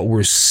 What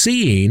we're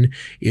seeing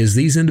is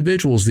these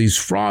individuals, these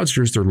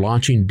fraudsters, they're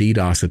launching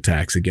DDoS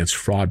attacks against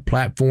fraud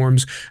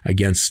platforms,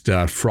 against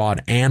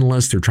fraud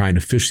analysts. They're trying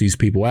to fish these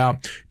people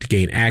out to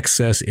gain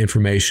access,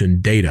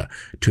 information, data,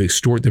 to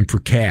extort them for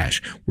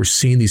cash. We're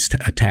seeing these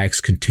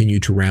attacks continue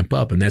to ramp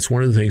up, and that's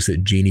one of the things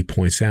that Jeannie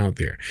points out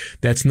there.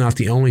 That's not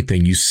the only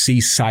thing. You see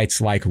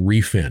sites like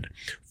Refend,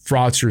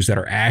 fraudsters that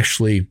are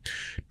actually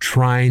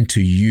trying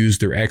to use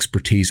their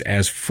expertise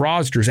as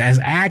fraudsters, as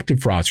active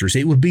fraudsters.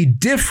 It would be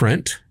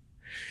different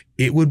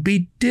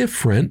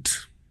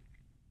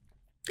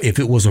if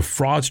it was a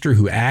fraudster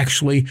who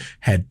actually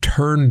had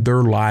turned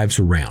their lives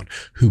around,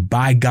 who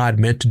by God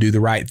meant to do the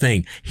right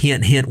thing.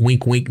 Hint, hint,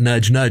 wink, wink,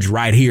 nudge, nudge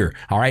right here.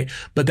 All right.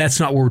 But that's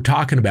not what we're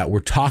talking about. We're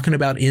talking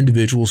about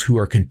individuals who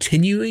are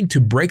continuing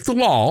to break the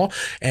law,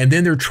 and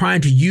then they're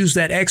trying to use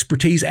that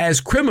expertise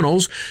as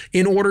criminals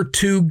in order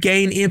to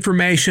gain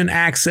information,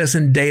 access,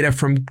 and data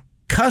from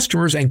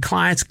customers and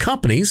clients,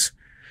 companies,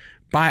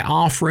 by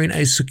offering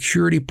a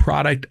security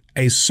product,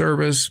 a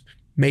service,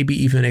 maybe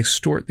even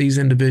extort these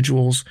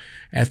individuals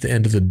at the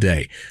end of the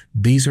day.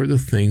 These are the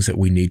things that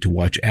we need to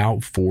watch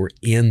out for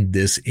in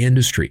this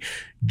industry.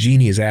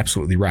 Jeannie is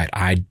absolutely right.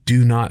 I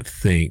do not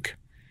think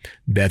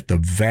that the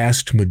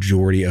vast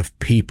majority of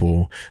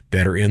people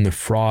that are in the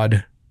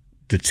fraud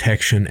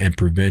detection and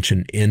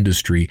prevention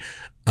industry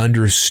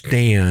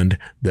understand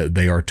that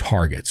they are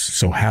targets.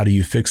 So how do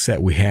you fix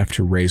that? We have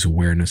to raise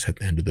awareness at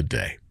the end of the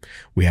day.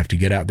 We have to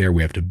get out there.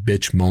 We have to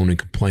bitch, moan, and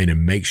complain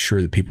and make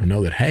sure that people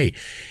know that, hey,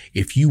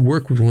 if you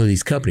work with one of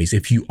these companies,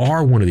 if you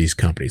are one of these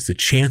companies, the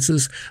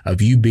chances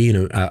of you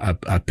being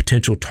a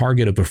potential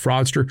target of a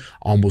fraudster,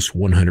 almost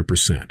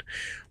 100%.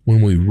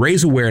 When we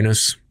raise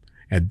awareness,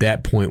 at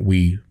that point,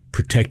 we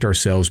protect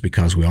ourselves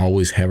because we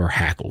always have our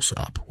hackles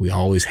up. We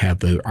always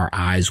have our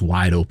eyes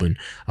wide open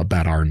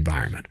about our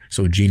environment.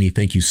 So, Jeannie,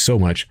 thank you so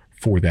much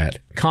for that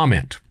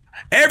comment.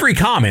 Every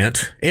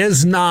comment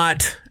is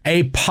not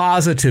a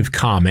positive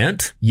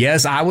comment.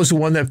 Yes, I was the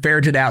one that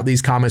ferreted out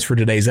these comments for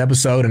today's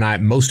episode,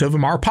 and most of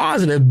them are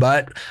positive,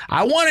 but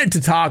I wanted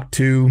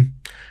to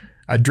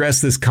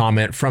address this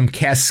comment from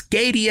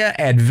Cascadia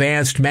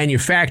Advanced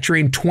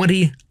Manufacturing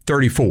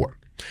 2034.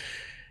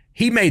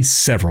 He made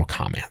several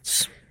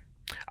comments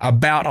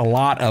about a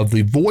lot of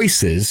the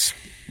voices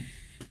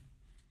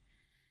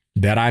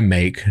that I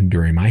make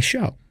during my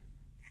show.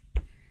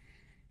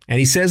 And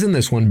he says in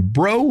this one,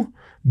 bro,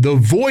 the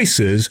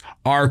voices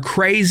are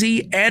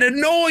crazy and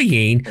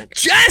annoying.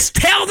 Just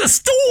tell the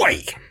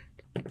story.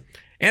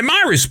 And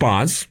my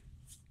response,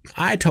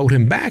 I told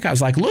him back, I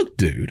was like, look,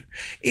 dude,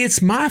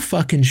 it's my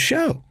fucking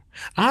show.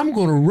 I'm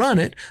going to run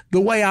it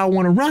the way I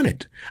want to run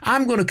it.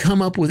 I'm going to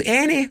come up with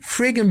any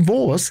friggin'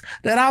 voice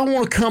that I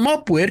want to come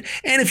up with.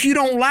 And if you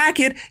don't like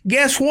it,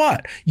 guess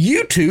what?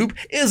 YouTube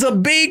is a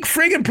big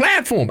friggin'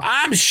 platform.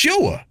 I'm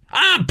sure.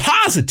 I'm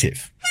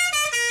positive.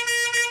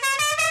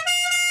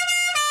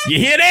 You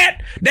hear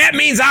that? That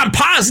means I'm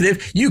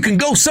positive you can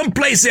go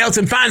someplace else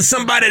and find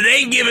somebody that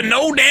ain't giving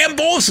no damn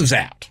voices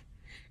out.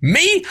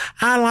 Me,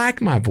 I like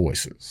my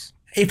voices.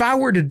 If I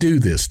were to do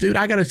this, dude,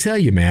 I got to tell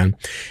you, man,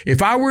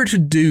 if I were to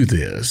do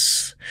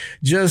this,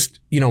 just,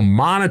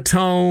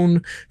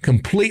 monotone,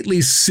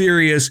 completely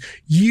serious,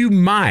 you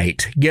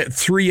might get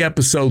 3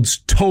 episodes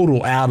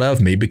total out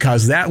of me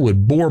because that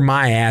would bore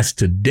my ass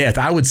to death.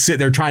 I would sit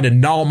there trying to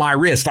gnaw my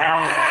wrist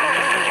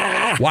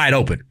wide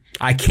open.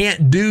 I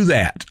can't do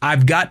that.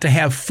 I've got to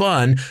have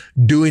fun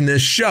doing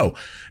this show.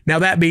 Now,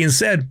 that being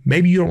said,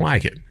 maybe you don't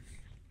like it.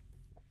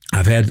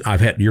 I've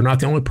had, you're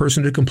not the only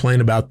person to complain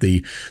about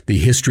the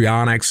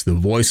histrionics, the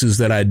voices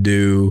that I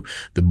do,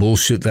 the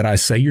bullshit that I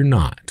say. You're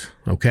not,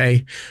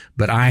 okay?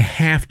 But I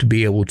have to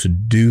be able to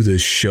do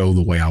this show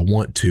the way I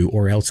want to,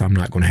 or else I'm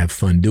not going to have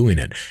fun doing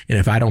it. And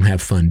if I don't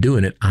have fun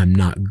doing it, I'm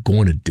not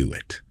going to do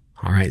it.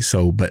 All right?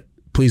 So, but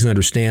please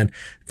understand,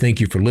 thank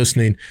you for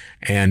listening,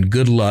 and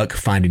good luck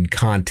finding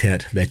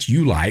content that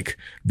you like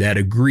that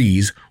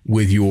agrees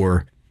with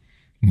your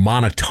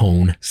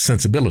monotone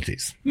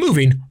sensibilities.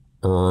 Moving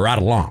right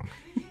along.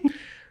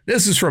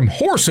 This is from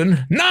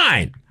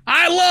Horson9.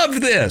 I love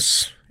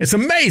this. It's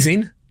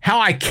amazing how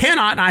I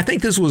cannot, and I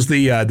think this was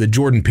the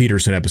Jordan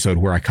Peterson episode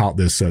where I caught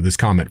this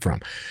comment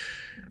from.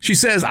 She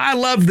says, I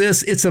love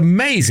this. It's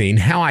amazing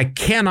how I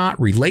cannot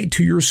relate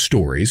to your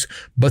stories,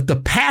 but the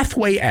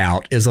pathway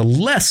out is a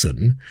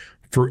lesson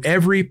for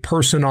every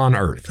person on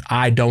earth.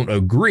 I don't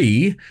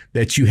agree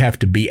that you have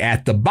to be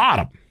at the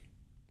bottom.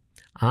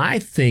 I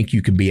think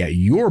you can be at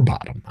your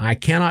bottom. I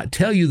cannot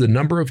tell you the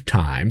number of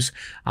times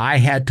I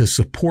had to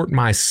support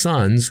my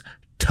son's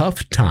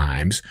tough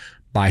times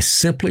by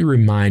simply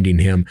reminding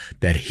him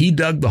that he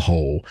dug the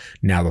hole.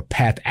 Now the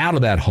path out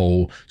of that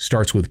hole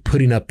starts with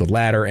putting up the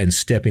ladder and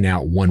stepping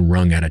out one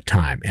rung at a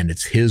time. And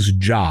it's his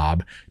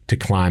job to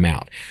climb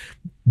out.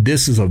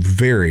 This is a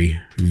very,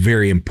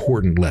 very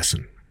important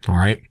lesson. All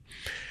right.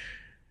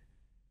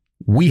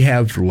 We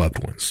have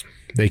loved ones.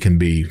 They can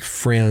be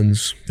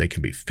friends. They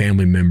can be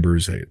family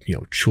members,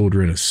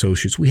 children,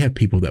 associates. We have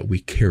people that we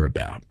care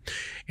about.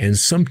 And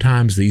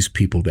sometimes these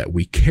people that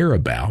we care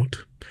about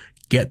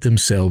get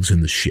themselves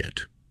in the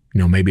shit.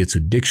 Maybe it's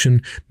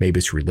addiction, maybe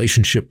it's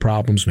relationship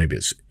problems, maybe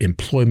it's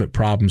employment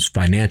problems,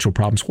 financial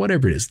problems,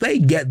 whatever it is. They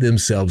get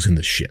themselves in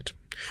the shit.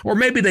 Or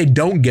maybe they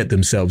don't get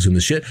themselves in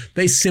the shit.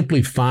 They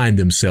simply find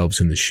themselves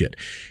in the shit.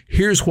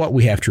 Here's what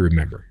we have to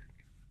remember.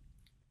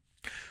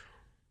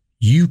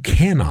 You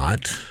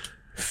cannot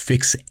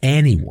fix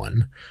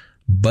anyone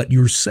but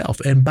yourself.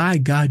 And by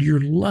God, you're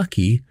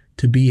lucky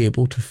to be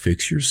able to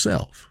fix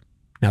yourself.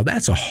 Now,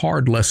 that's a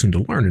hard lesson to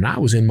learn. And I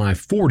was in my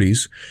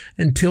 40s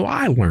until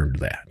I learned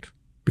that.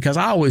 Because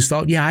I always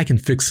thought, yeah, I can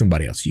fix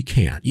somebody else. You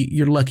can't.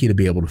 You're lucky to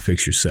be able to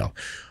fix yourself.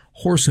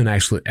 Horson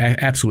actually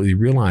absolutely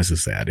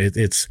realizes that.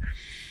 It's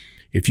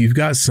if you've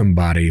got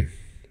somebody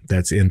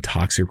that's in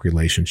toxic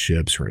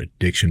relationships or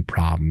addiction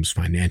problems,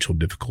 financial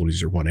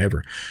difficulties or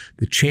whatever,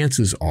 the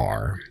chances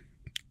are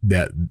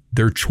that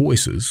their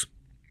choices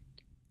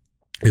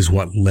is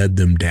what led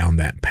them down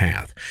that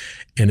path.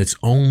 And it's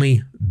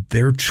only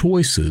their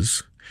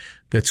choices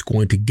that's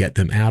going to get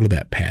them out of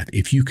that path.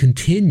 If you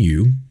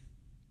continue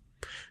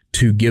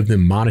to give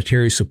them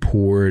monetary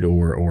support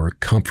or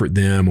comfort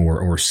them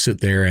or sit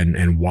there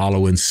and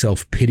wallow in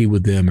self-pity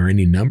with them or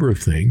any number of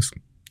things,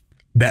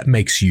 that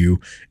makes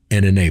you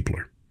an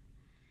enabler.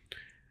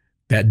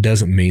 That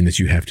doesn't mean that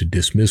you have to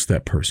dismiss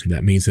that person.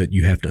 That means that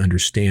you have to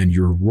understand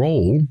your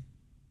role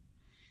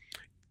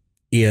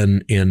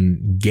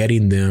in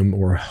getting them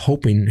or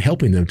helping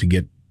them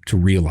to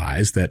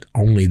realize that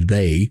only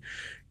they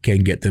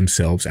can get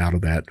themselves out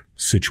of that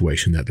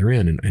situation that they're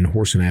in. And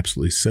Horson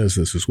absolutely says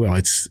this as well.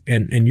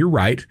 And you're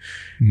right.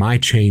 My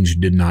change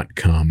did not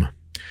come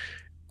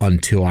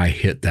until I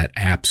hit that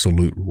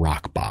absolute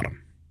rock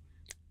bottom.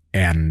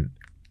 And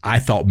I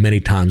thought many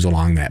times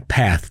along that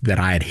path that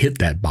I had hit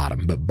that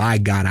bottom, but by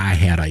God, I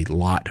had a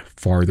lot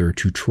farther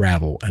to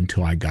travel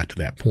until I got to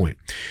that point.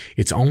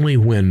 It's only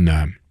when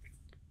that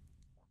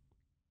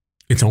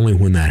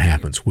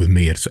happens with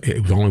me.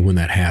 It was only when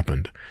that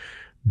happened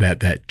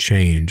that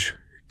change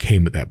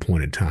came at that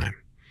point in time.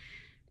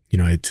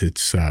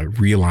 It's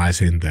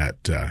realizing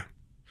that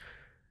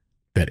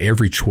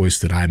every choice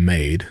that I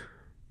made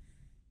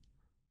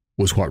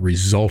was what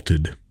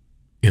resulted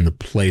in the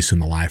place in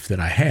the life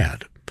that I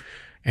had.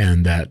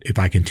 And that if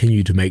I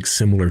continued to make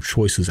similar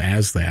choices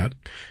as that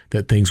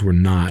things were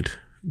not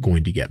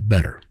going to get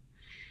better.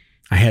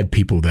 I had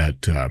people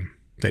that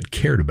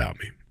cared about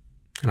me.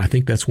 And I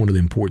think that's one of the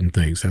important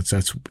things.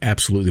 That's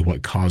absolutely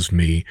what caused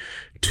me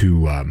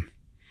to,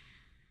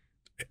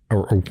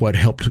 or what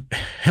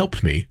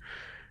helped me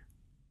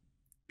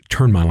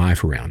turn my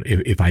life around.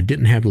 If I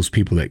didn't have those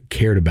people that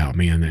cared about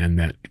me and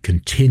that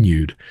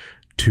continued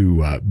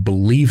to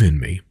believe in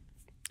me,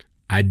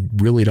 I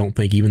really don't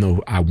think, even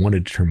though I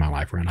wanted to turn my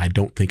life around, I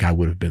don't think I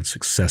would have been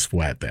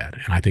successful at that.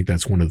 And I think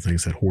that's one of the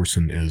things that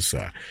Horson is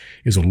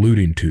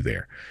alluding to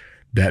there.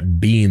 That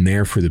being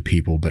there for the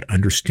people, but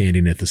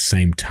understanding at the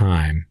same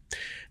time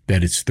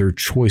that it's their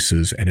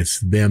choices and it's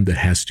them that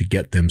has to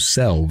get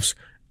themselves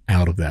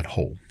out of that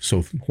hole.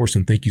 So,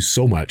 Horson, thank you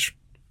so much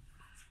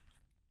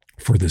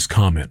for this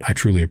comment. I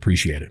truly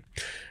appreciate it.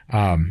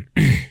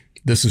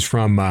 This is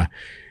from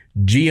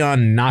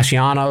Gian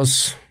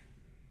Nacianos.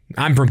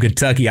 I'm from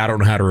Kentucky. I don't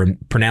know how to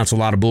pronounce a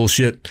lot of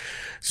bullshit.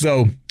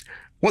 So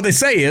what they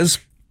say is,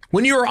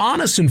 when you are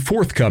honest and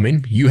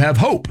forthcoming, you have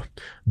hope.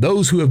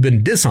 Those who have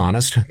been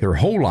dishonest their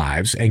whole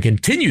lives and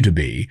continue to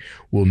be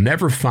will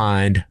never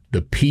find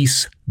the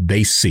peace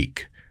they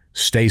seek.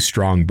 Stay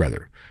strong,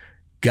 brother.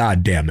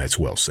 God damn, that's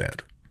well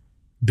said.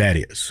 That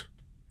is.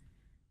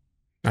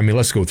 I mean,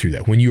 let's go through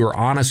that. When you are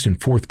honest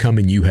and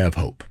forthcoming, you have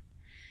hope.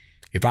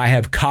 If I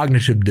have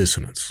cognitive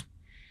dissonance,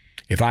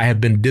 if I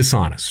have been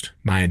dishonest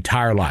my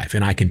entire life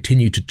and I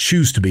continue to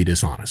choose to be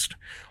dishonest,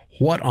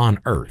 what on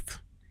earth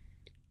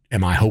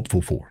am I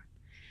hopeful for?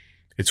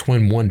 It's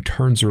when one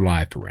turns their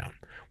life around,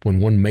 when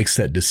one makes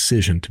that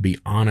decision to be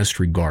honest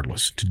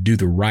regardless, to do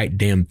the right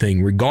damn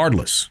thing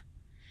regardless,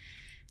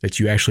 that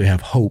you actually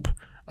have hope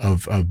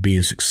of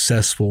being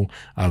successful,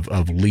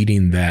 of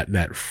leading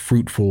that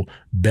fruitful,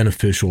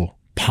 beneficial,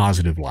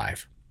 positive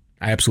life.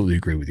 I absolutely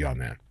agree with you on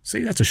that.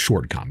 See, that's a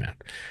short comment.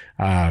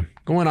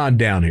 Going on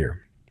down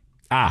here.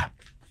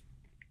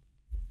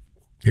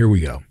 Here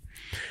we go.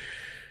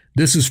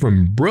 This is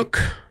from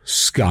Brooke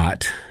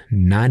Scott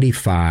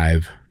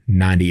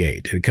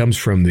 9598. It comes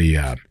from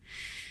the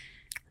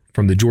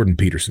Jordan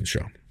Peterson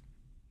show.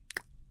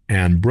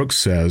 And Brooke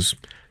says,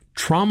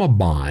 trauma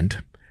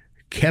bond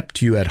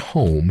kept you at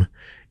home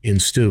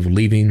instead of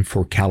leaving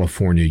for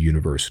California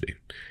University.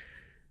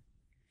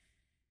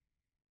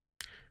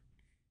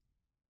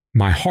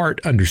 My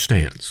heart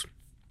understands.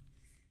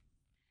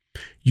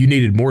 You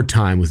needed more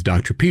time with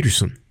Dr.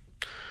 Peterson.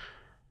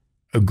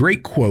 A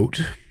great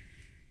quote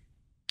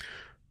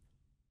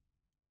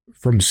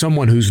from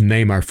someone whose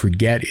name I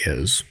forget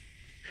is,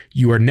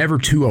 you are never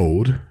too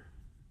old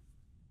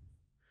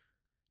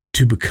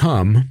to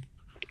become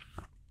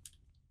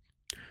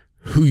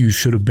who you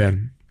should have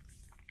been.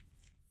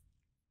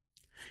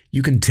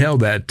 You can tell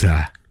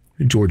that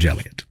George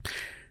Eliot.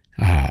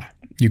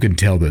 You can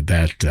tell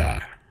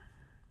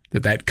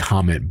that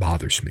comment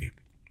bothers me.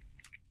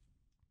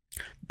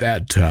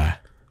 That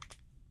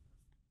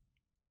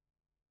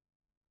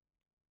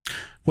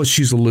what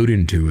she's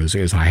alluding to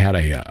is I had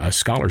a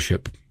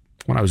scholarship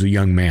when I was a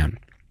young man,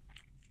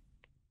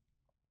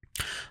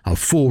 a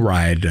full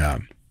ride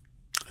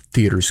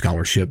theater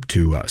scholarship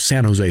to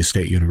San Jose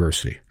State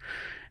University,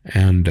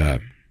 and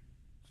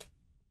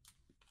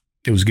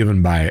it was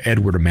given by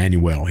Edward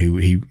Emanuel.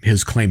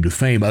 His claim to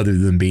fame, other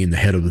than being the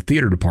head of the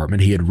theater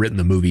department, he had written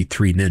the movie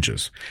Three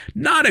Ninjas.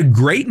 Not a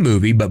great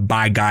movie, but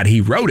by God,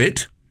 he wrote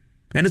it,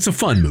 and it's a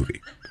fun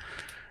movie.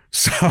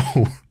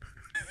 So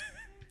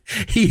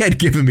he had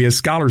given me a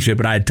scholarship,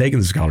 and I had taken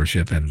the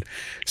scholarship, and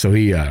so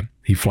he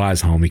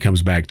flies home. He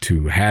comes back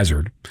to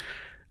Hazard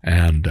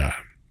and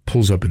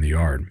pulls up in the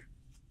yard.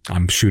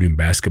 I'm shooting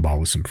basketball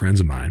with some friends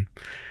of mine.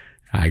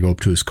 I go up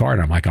to his car,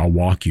 and I'm like, I'll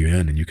walk you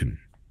in, and you can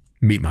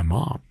meet my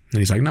mom. And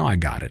he's like, no, I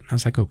got it. I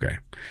was like, okay.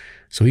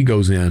 So he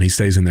goes in, he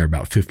stays in there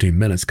about 15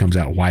 minutes, comes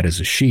out white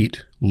as a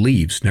sheet,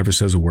 leaves, never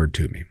says a word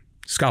to me.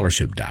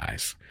 Scholarship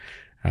dies.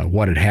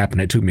 What had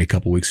happened, it took me a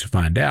couple weeks to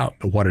find out,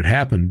 but what had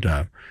happened,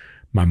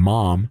 my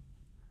mom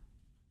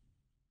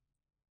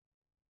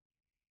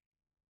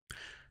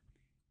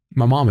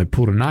had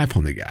pulled a knife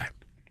on the guy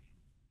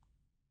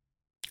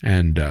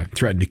and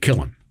threatened to kill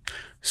him.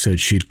 Said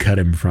she'd cut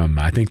him from,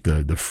 I think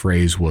the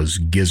phrase was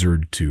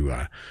gizzard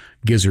to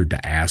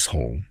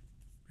asshole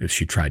if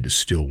she tried to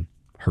steal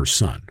her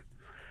son.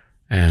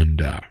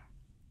 And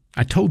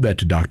I told that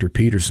to Dr.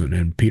 Peterson,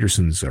 and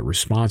Peterson's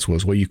response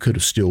was, well, you could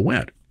have still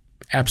went.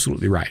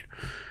 Absolutely right.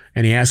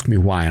 And he asked me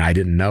why, and I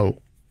didn't know.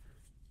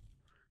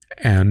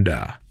 And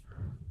I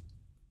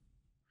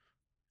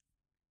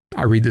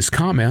read this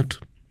comment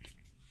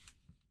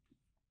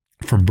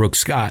from Brooke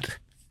Scott.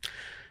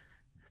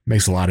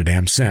 Makes a lot of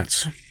damn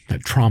sense.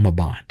 That trauma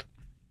bond.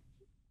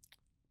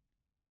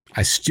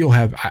 I still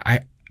have, I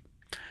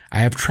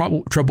have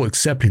trouble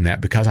accepting that,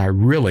 because I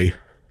really,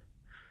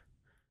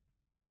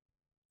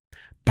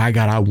 by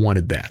God, I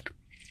wanted that.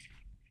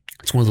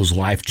 It's one of those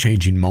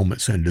life-changing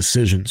moments and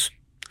decisions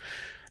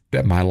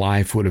that my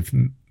life would have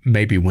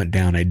maybe went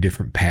down a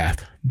different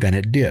path than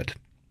it did.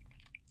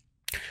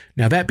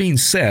 Now, that being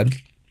said,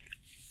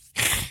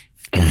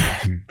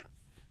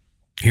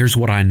 here's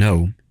what I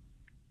know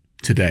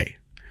today.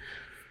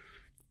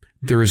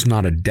 There is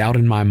not a doubt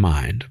in my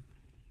mind,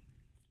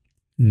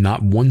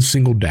 not one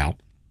single doubt,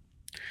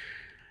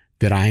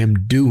 that I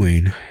am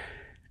doing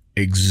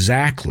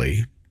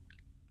exactly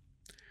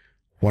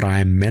what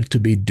I am meant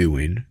to be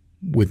doing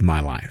with my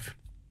life.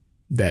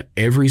 That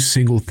every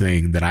single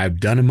thing that I've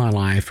done in my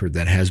life, or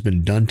that has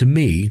been done to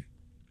me,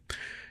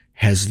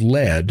 has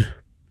led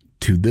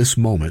to this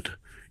moment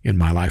in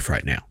my life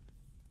right now.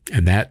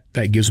 And that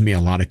gives me a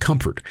lot of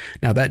comfort.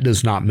 Now, that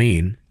does not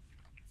mean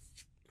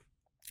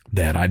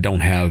that I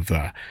don't have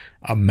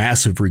a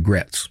massive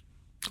regrets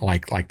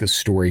like this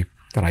story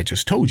that I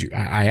just told you.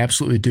 I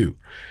absolutely do.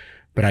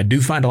 But I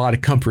do find a lot of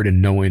comfort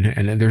in knowing,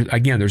 and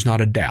there's not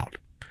a doubt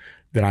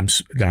that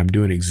I'm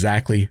doing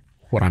exactly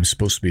what I'm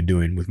supposed to be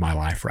doing with my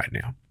life right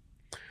now.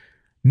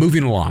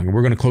 Moving along,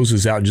 we're going to close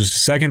this out in just a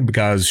second,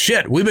 because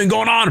shit, we've been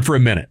going on for a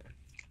minute.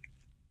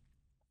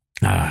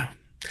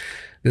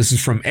 This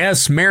is from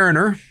S.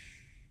 Mariner,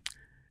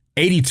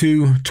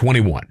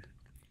 8221.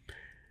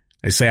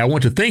 They say, I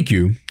want to thank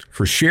you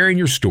for sharing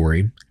your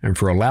story and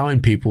for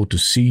allowing people to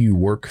see you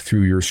work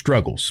through your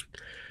struggles.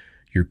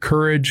 Your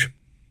courage,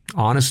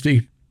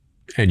 honesty,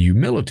 and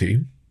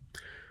humility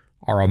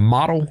are a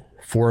model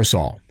for us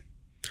all.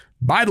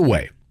 By the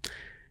way,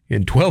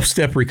 in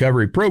 12-step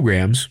recovery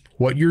programs,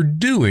 what you're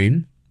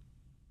doing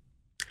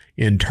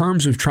in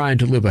terms of trying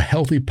to live a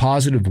healthy,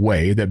 positive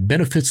way that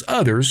benefits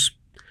others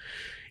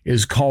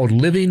is called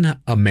living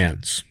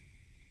amends.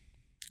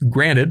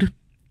 Granted,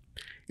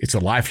 it's a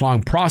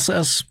lifelong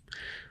process,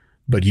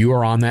 but you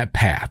are on that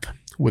path.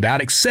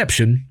 Without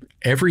exception,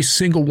 every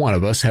single one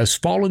of us has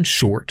fallen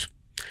short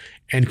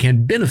and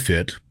can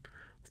benefit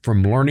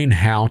from learning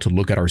how to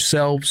look at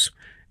ourselves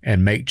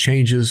and make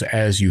changes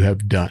as you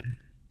have done.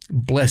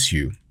 Bless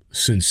you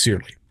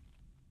sincerely.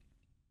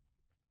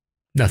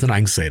 Nothing I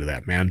can say to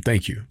that, man.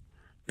 Thank you.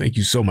 Thank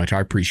you so much. I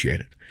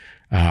appreciate it.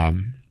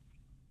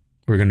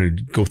 We're going to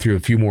go through a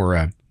few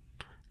more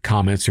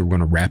comments, and we're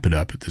going to wrap it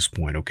up at this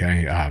point,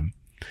 okay?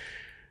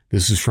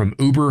 This is from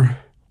Uber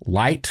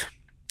Light.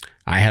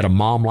 I had a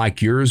mom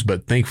like yours,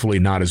 but thankfully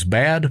not as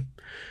bad.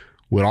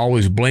 Would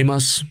always blame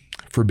us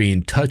for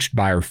being touched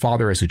by her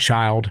father as a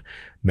child,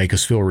 make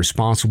us feel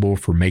responsible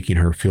for making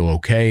her feel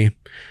okay.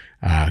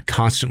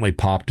 Constantly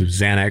popped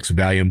Xanax,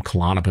 Valium,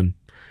 Klonopin,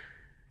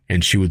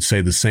 and she would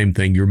say the same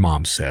thing your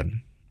mom said.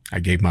 I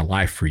gave my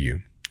life for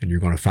you, and you're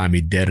going to find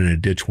me dead in a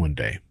ditch one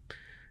day.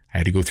 I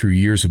had to go through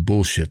years of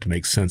bullshit to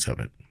make sense of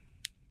it.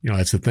 You know,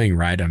 that's the thing,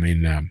 right? I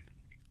mean, a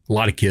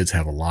lot of kids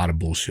have a lot of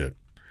bullshit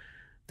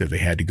that they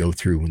had to go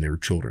through when they were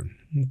children.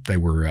 They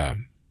were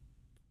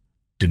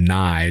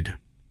denied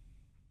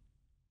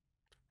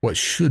what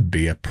should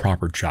be a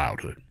proper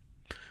childhood.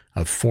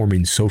 of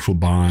forming social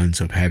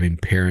bonds, of having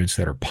parents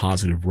that are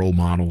positive role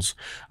models,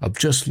 of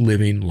just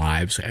living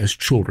lives as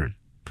children.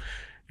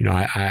 You know,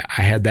 I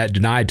had that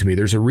denied to me.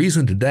 There's a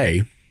reason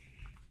today.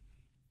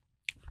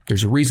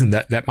 There's a reason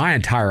that my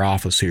entire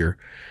office here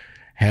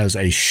has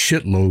a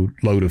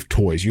shitload of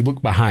toys. You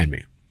look behind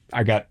me.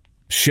 I got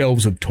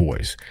shelves of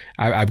toys.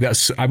 I've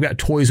got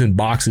toys in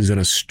boxes in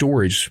a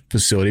storage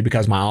facility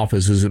because my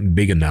office isn't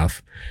big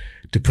enough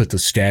to put the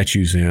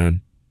statues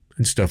in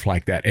and stuff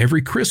like that.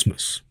 Every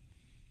Christmas,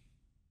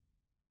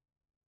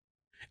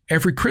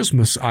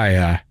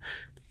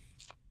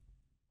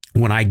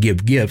 when I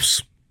give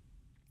gifts,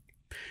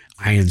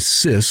 I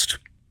insist,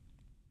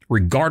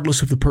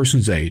 regardless of the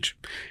person's age,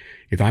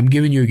 if I'm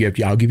giving you a gift,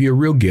 yeah, I'll give you a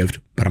real gift,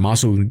 but I'm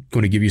also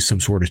going to give you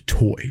some sort of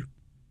toy.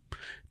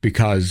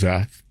 Because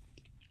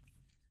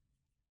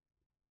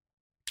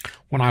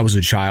when I was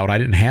a child, I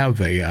didn't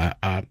have a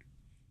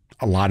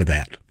lot of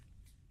that.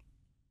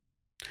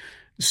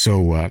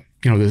 So,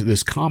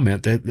 this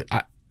comment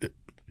that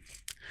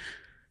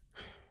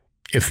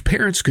if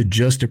parents could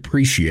just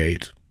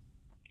appreciate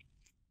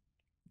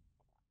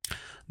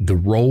the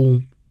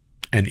role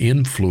and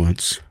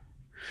influence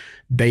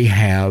they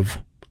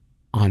have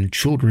on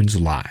children's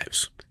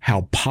lives,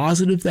 how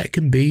positive that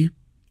can be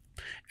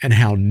and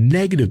how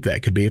negative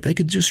that could be, if they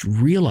could just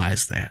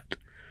realize that,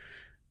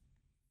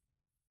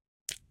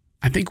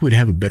 I think we'd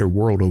have a better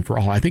world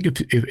overall. I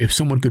think if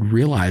someone could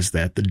realize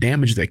that, the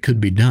damage that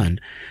could be done,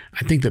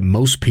 I think that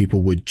most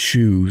people would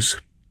choose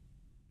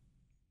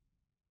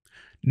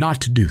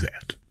not to do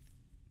that.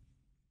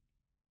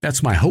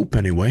 That's my hope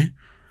anyway.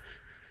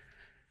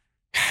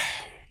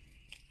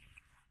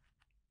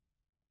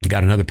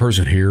 Got another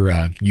person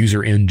here,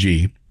 user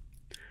NG.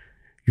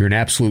 You're an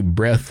absolute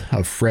breath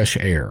of fresh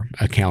air,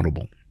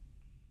 accountable.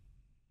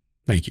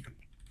 Thank you.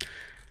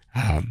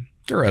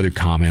 There are other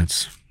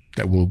comments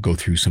that we'll go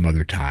through some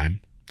other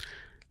time.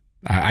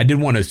 I did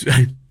want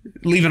to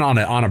leave it on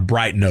a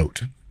bright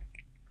note.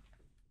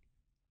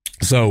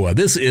 So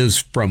this is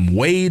from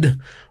Wade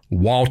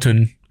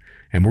Walton,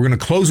 and we're going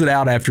to close it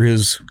out after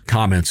his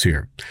comments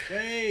here.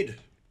 Wade.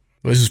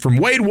 This is from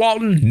Wade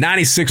Walton,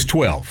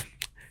 9612.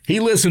 He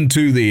listened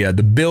to the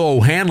Bill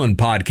O'Hanlon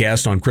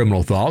podcast on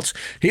Criminal Thoughts.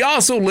 He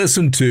also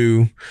listened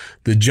to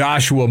the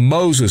Joshua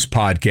Moses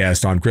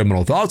podcast on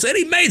Criminal Thoughts, and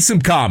he made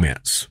some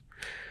comments.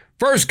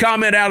 First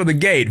comment out of the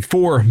gate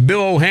for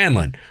Bill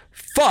O'Hanlon.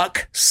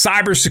 Fuck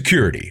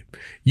cybersecurity.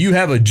 You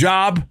have a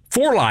job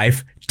for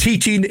life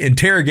teaching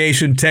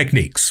interrogation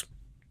techniques.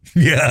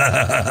 Yeah.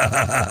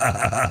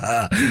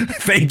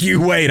 Thank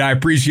you, Wade. I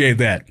appreciate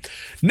that.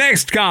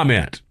 Next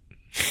comment.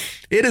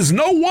 It is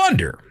no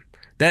wonder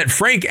that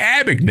Frank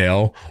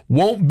Abagnale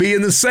won't be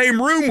in the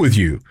same room with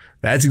you.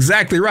 That's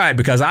exactly right,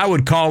 because I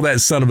would call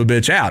that son of a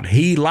bitch out.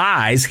 He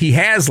lies, he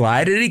has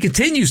lied, and he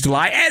continues to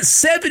lie at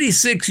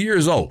 76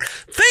 years old.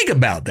 Think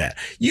about that.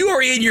 You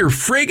are in your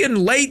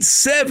friggin' late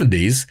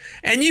 70s,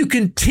 and you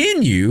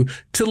continue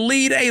to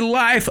lead a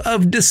life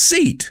of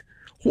deceit.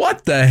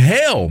 What the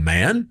hell,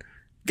 man?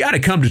 Got to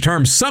come to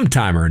terms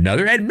sometime or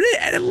another.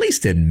 At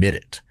least admit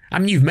it. I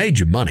mean, you've made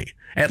your money.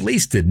 At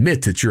least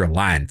admit that you're a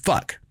lying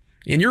fuck.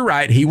 And you're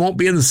right, he won't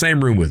be in the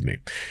same room with me.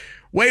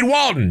 Wade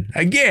Walton,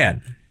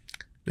 again,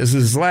 this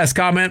is his last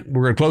comment.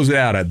 We're going to close it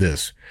out at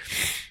this.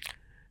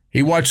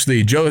 He watched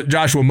the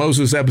Joshua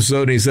Moses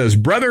episode, and he says,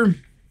 brother,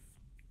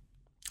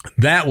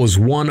 that was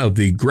one of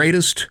the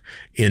greatest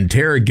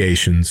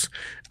interrogations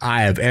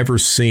I have ever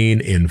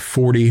seen in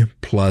 40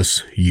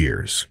 plus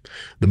years.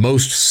 The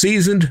most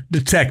seasoned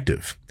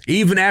detective,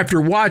 even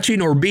after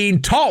watching or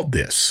being taught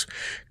this,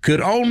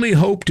 could only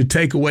hope to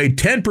take away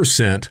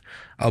 10%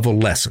 of a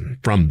lesson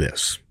from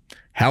this.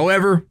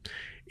 However,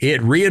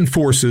 it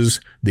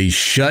reinforces the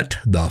shut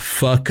the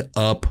fuck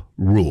up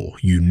rule.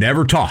 You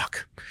never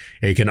talk.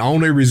 It can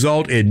only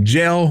result in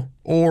jail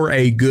or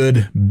a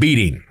good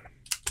beating.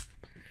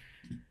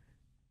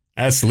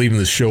 That's leaving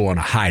the show on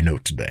a high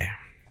note today.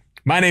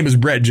 My name is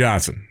Brett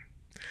Johnson.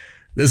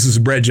 This is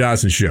the Brett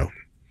Johnson Show.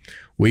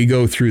 We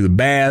go through the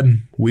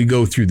bad, we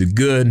go through the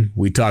good,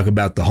 we talk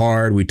about the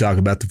hard, we talk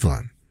about the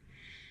fun.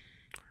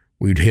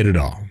 We'd hit it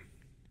all.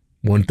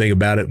 One thing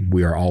about it,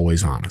 we are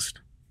always honest.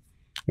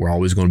 We're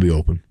always going to be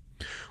open.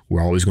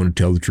 We're always going to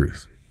tell the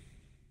truth.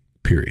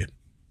 Period.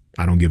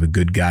 I don't give a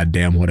good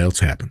goddamn what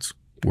else happens.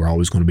 We're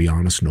always going to be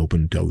honest and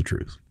open and tell the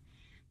truth.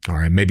 All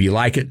right, maybe you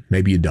like it,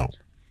 maybe you don't.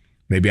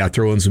 Maybe I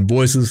throw in some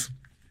voices.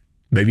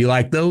 Maybe you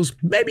like those,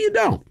 maybe you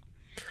don't.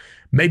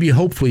 Maybe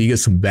hopefully you get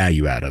some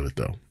value out of it,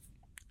 though.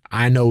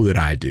 I know that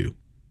I do.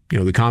 You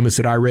know, the comments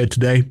that I read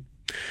today,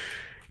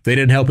 if they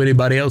didn't help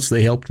anybody else,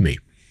 they helped me.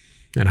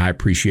 And I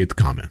appreciate the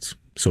comments.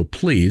 So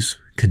please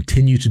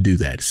continue to do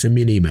that. Send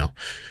me an email.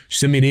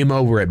 Send me an email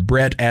over at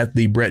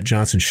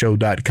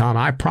brett@thebrettjohnsonshow.com.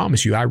 I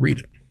promise you I read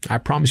it. I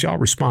promise you I'll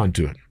respond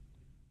to it.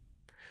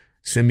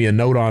 Send me a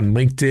note on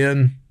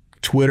LinkedIn,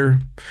 Twitter,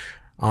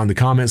 on the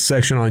comments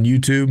section on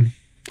YouTube.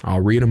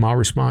 I'll read them. I'll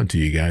respond to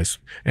you guys.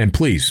 And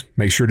please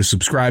make sure to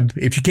subscribe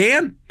if you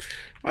can.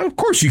 Well, of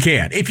course you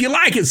can. If you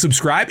like it,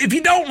 subscribe. If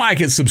you don't like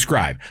it,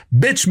 subscribe.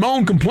 Bitch,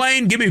 moan,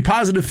 complain, give me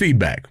positive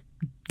feedback.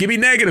 Give me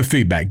negative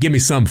feedback. Give me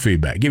some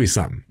feedback. Give me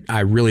something.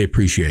 I really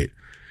appreciate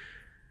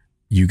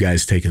you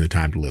guys taking the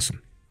time to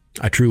listen.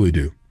 I truly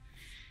do.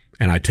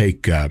 And I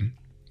take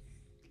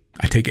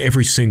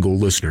every single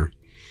listener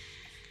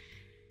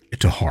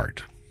to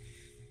heart.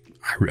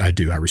 I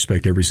do. I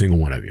respect every single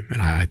one of you.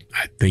 And I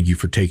thank you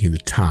for taking the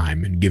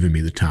time and giving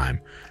me the time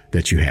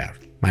that you have.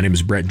 My name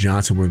is Brett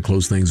Johnson. We're going to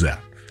close things out.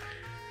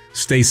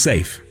 Stay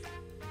safe,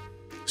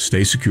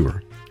 stay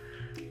secure,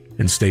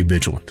 and stay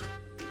vigilant.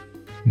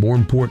 More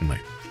importantly,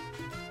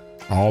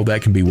 all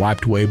that can be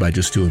wiped away by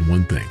just doing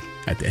one thing.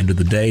 At the end of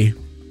the day,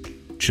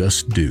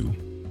 just do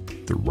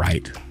the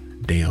right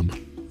damn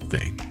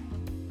thing.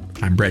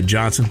 I'm Brett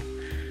Johnson.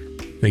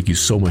 Thank you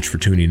so much for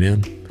tuning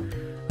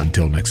in.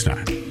 Until next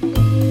time.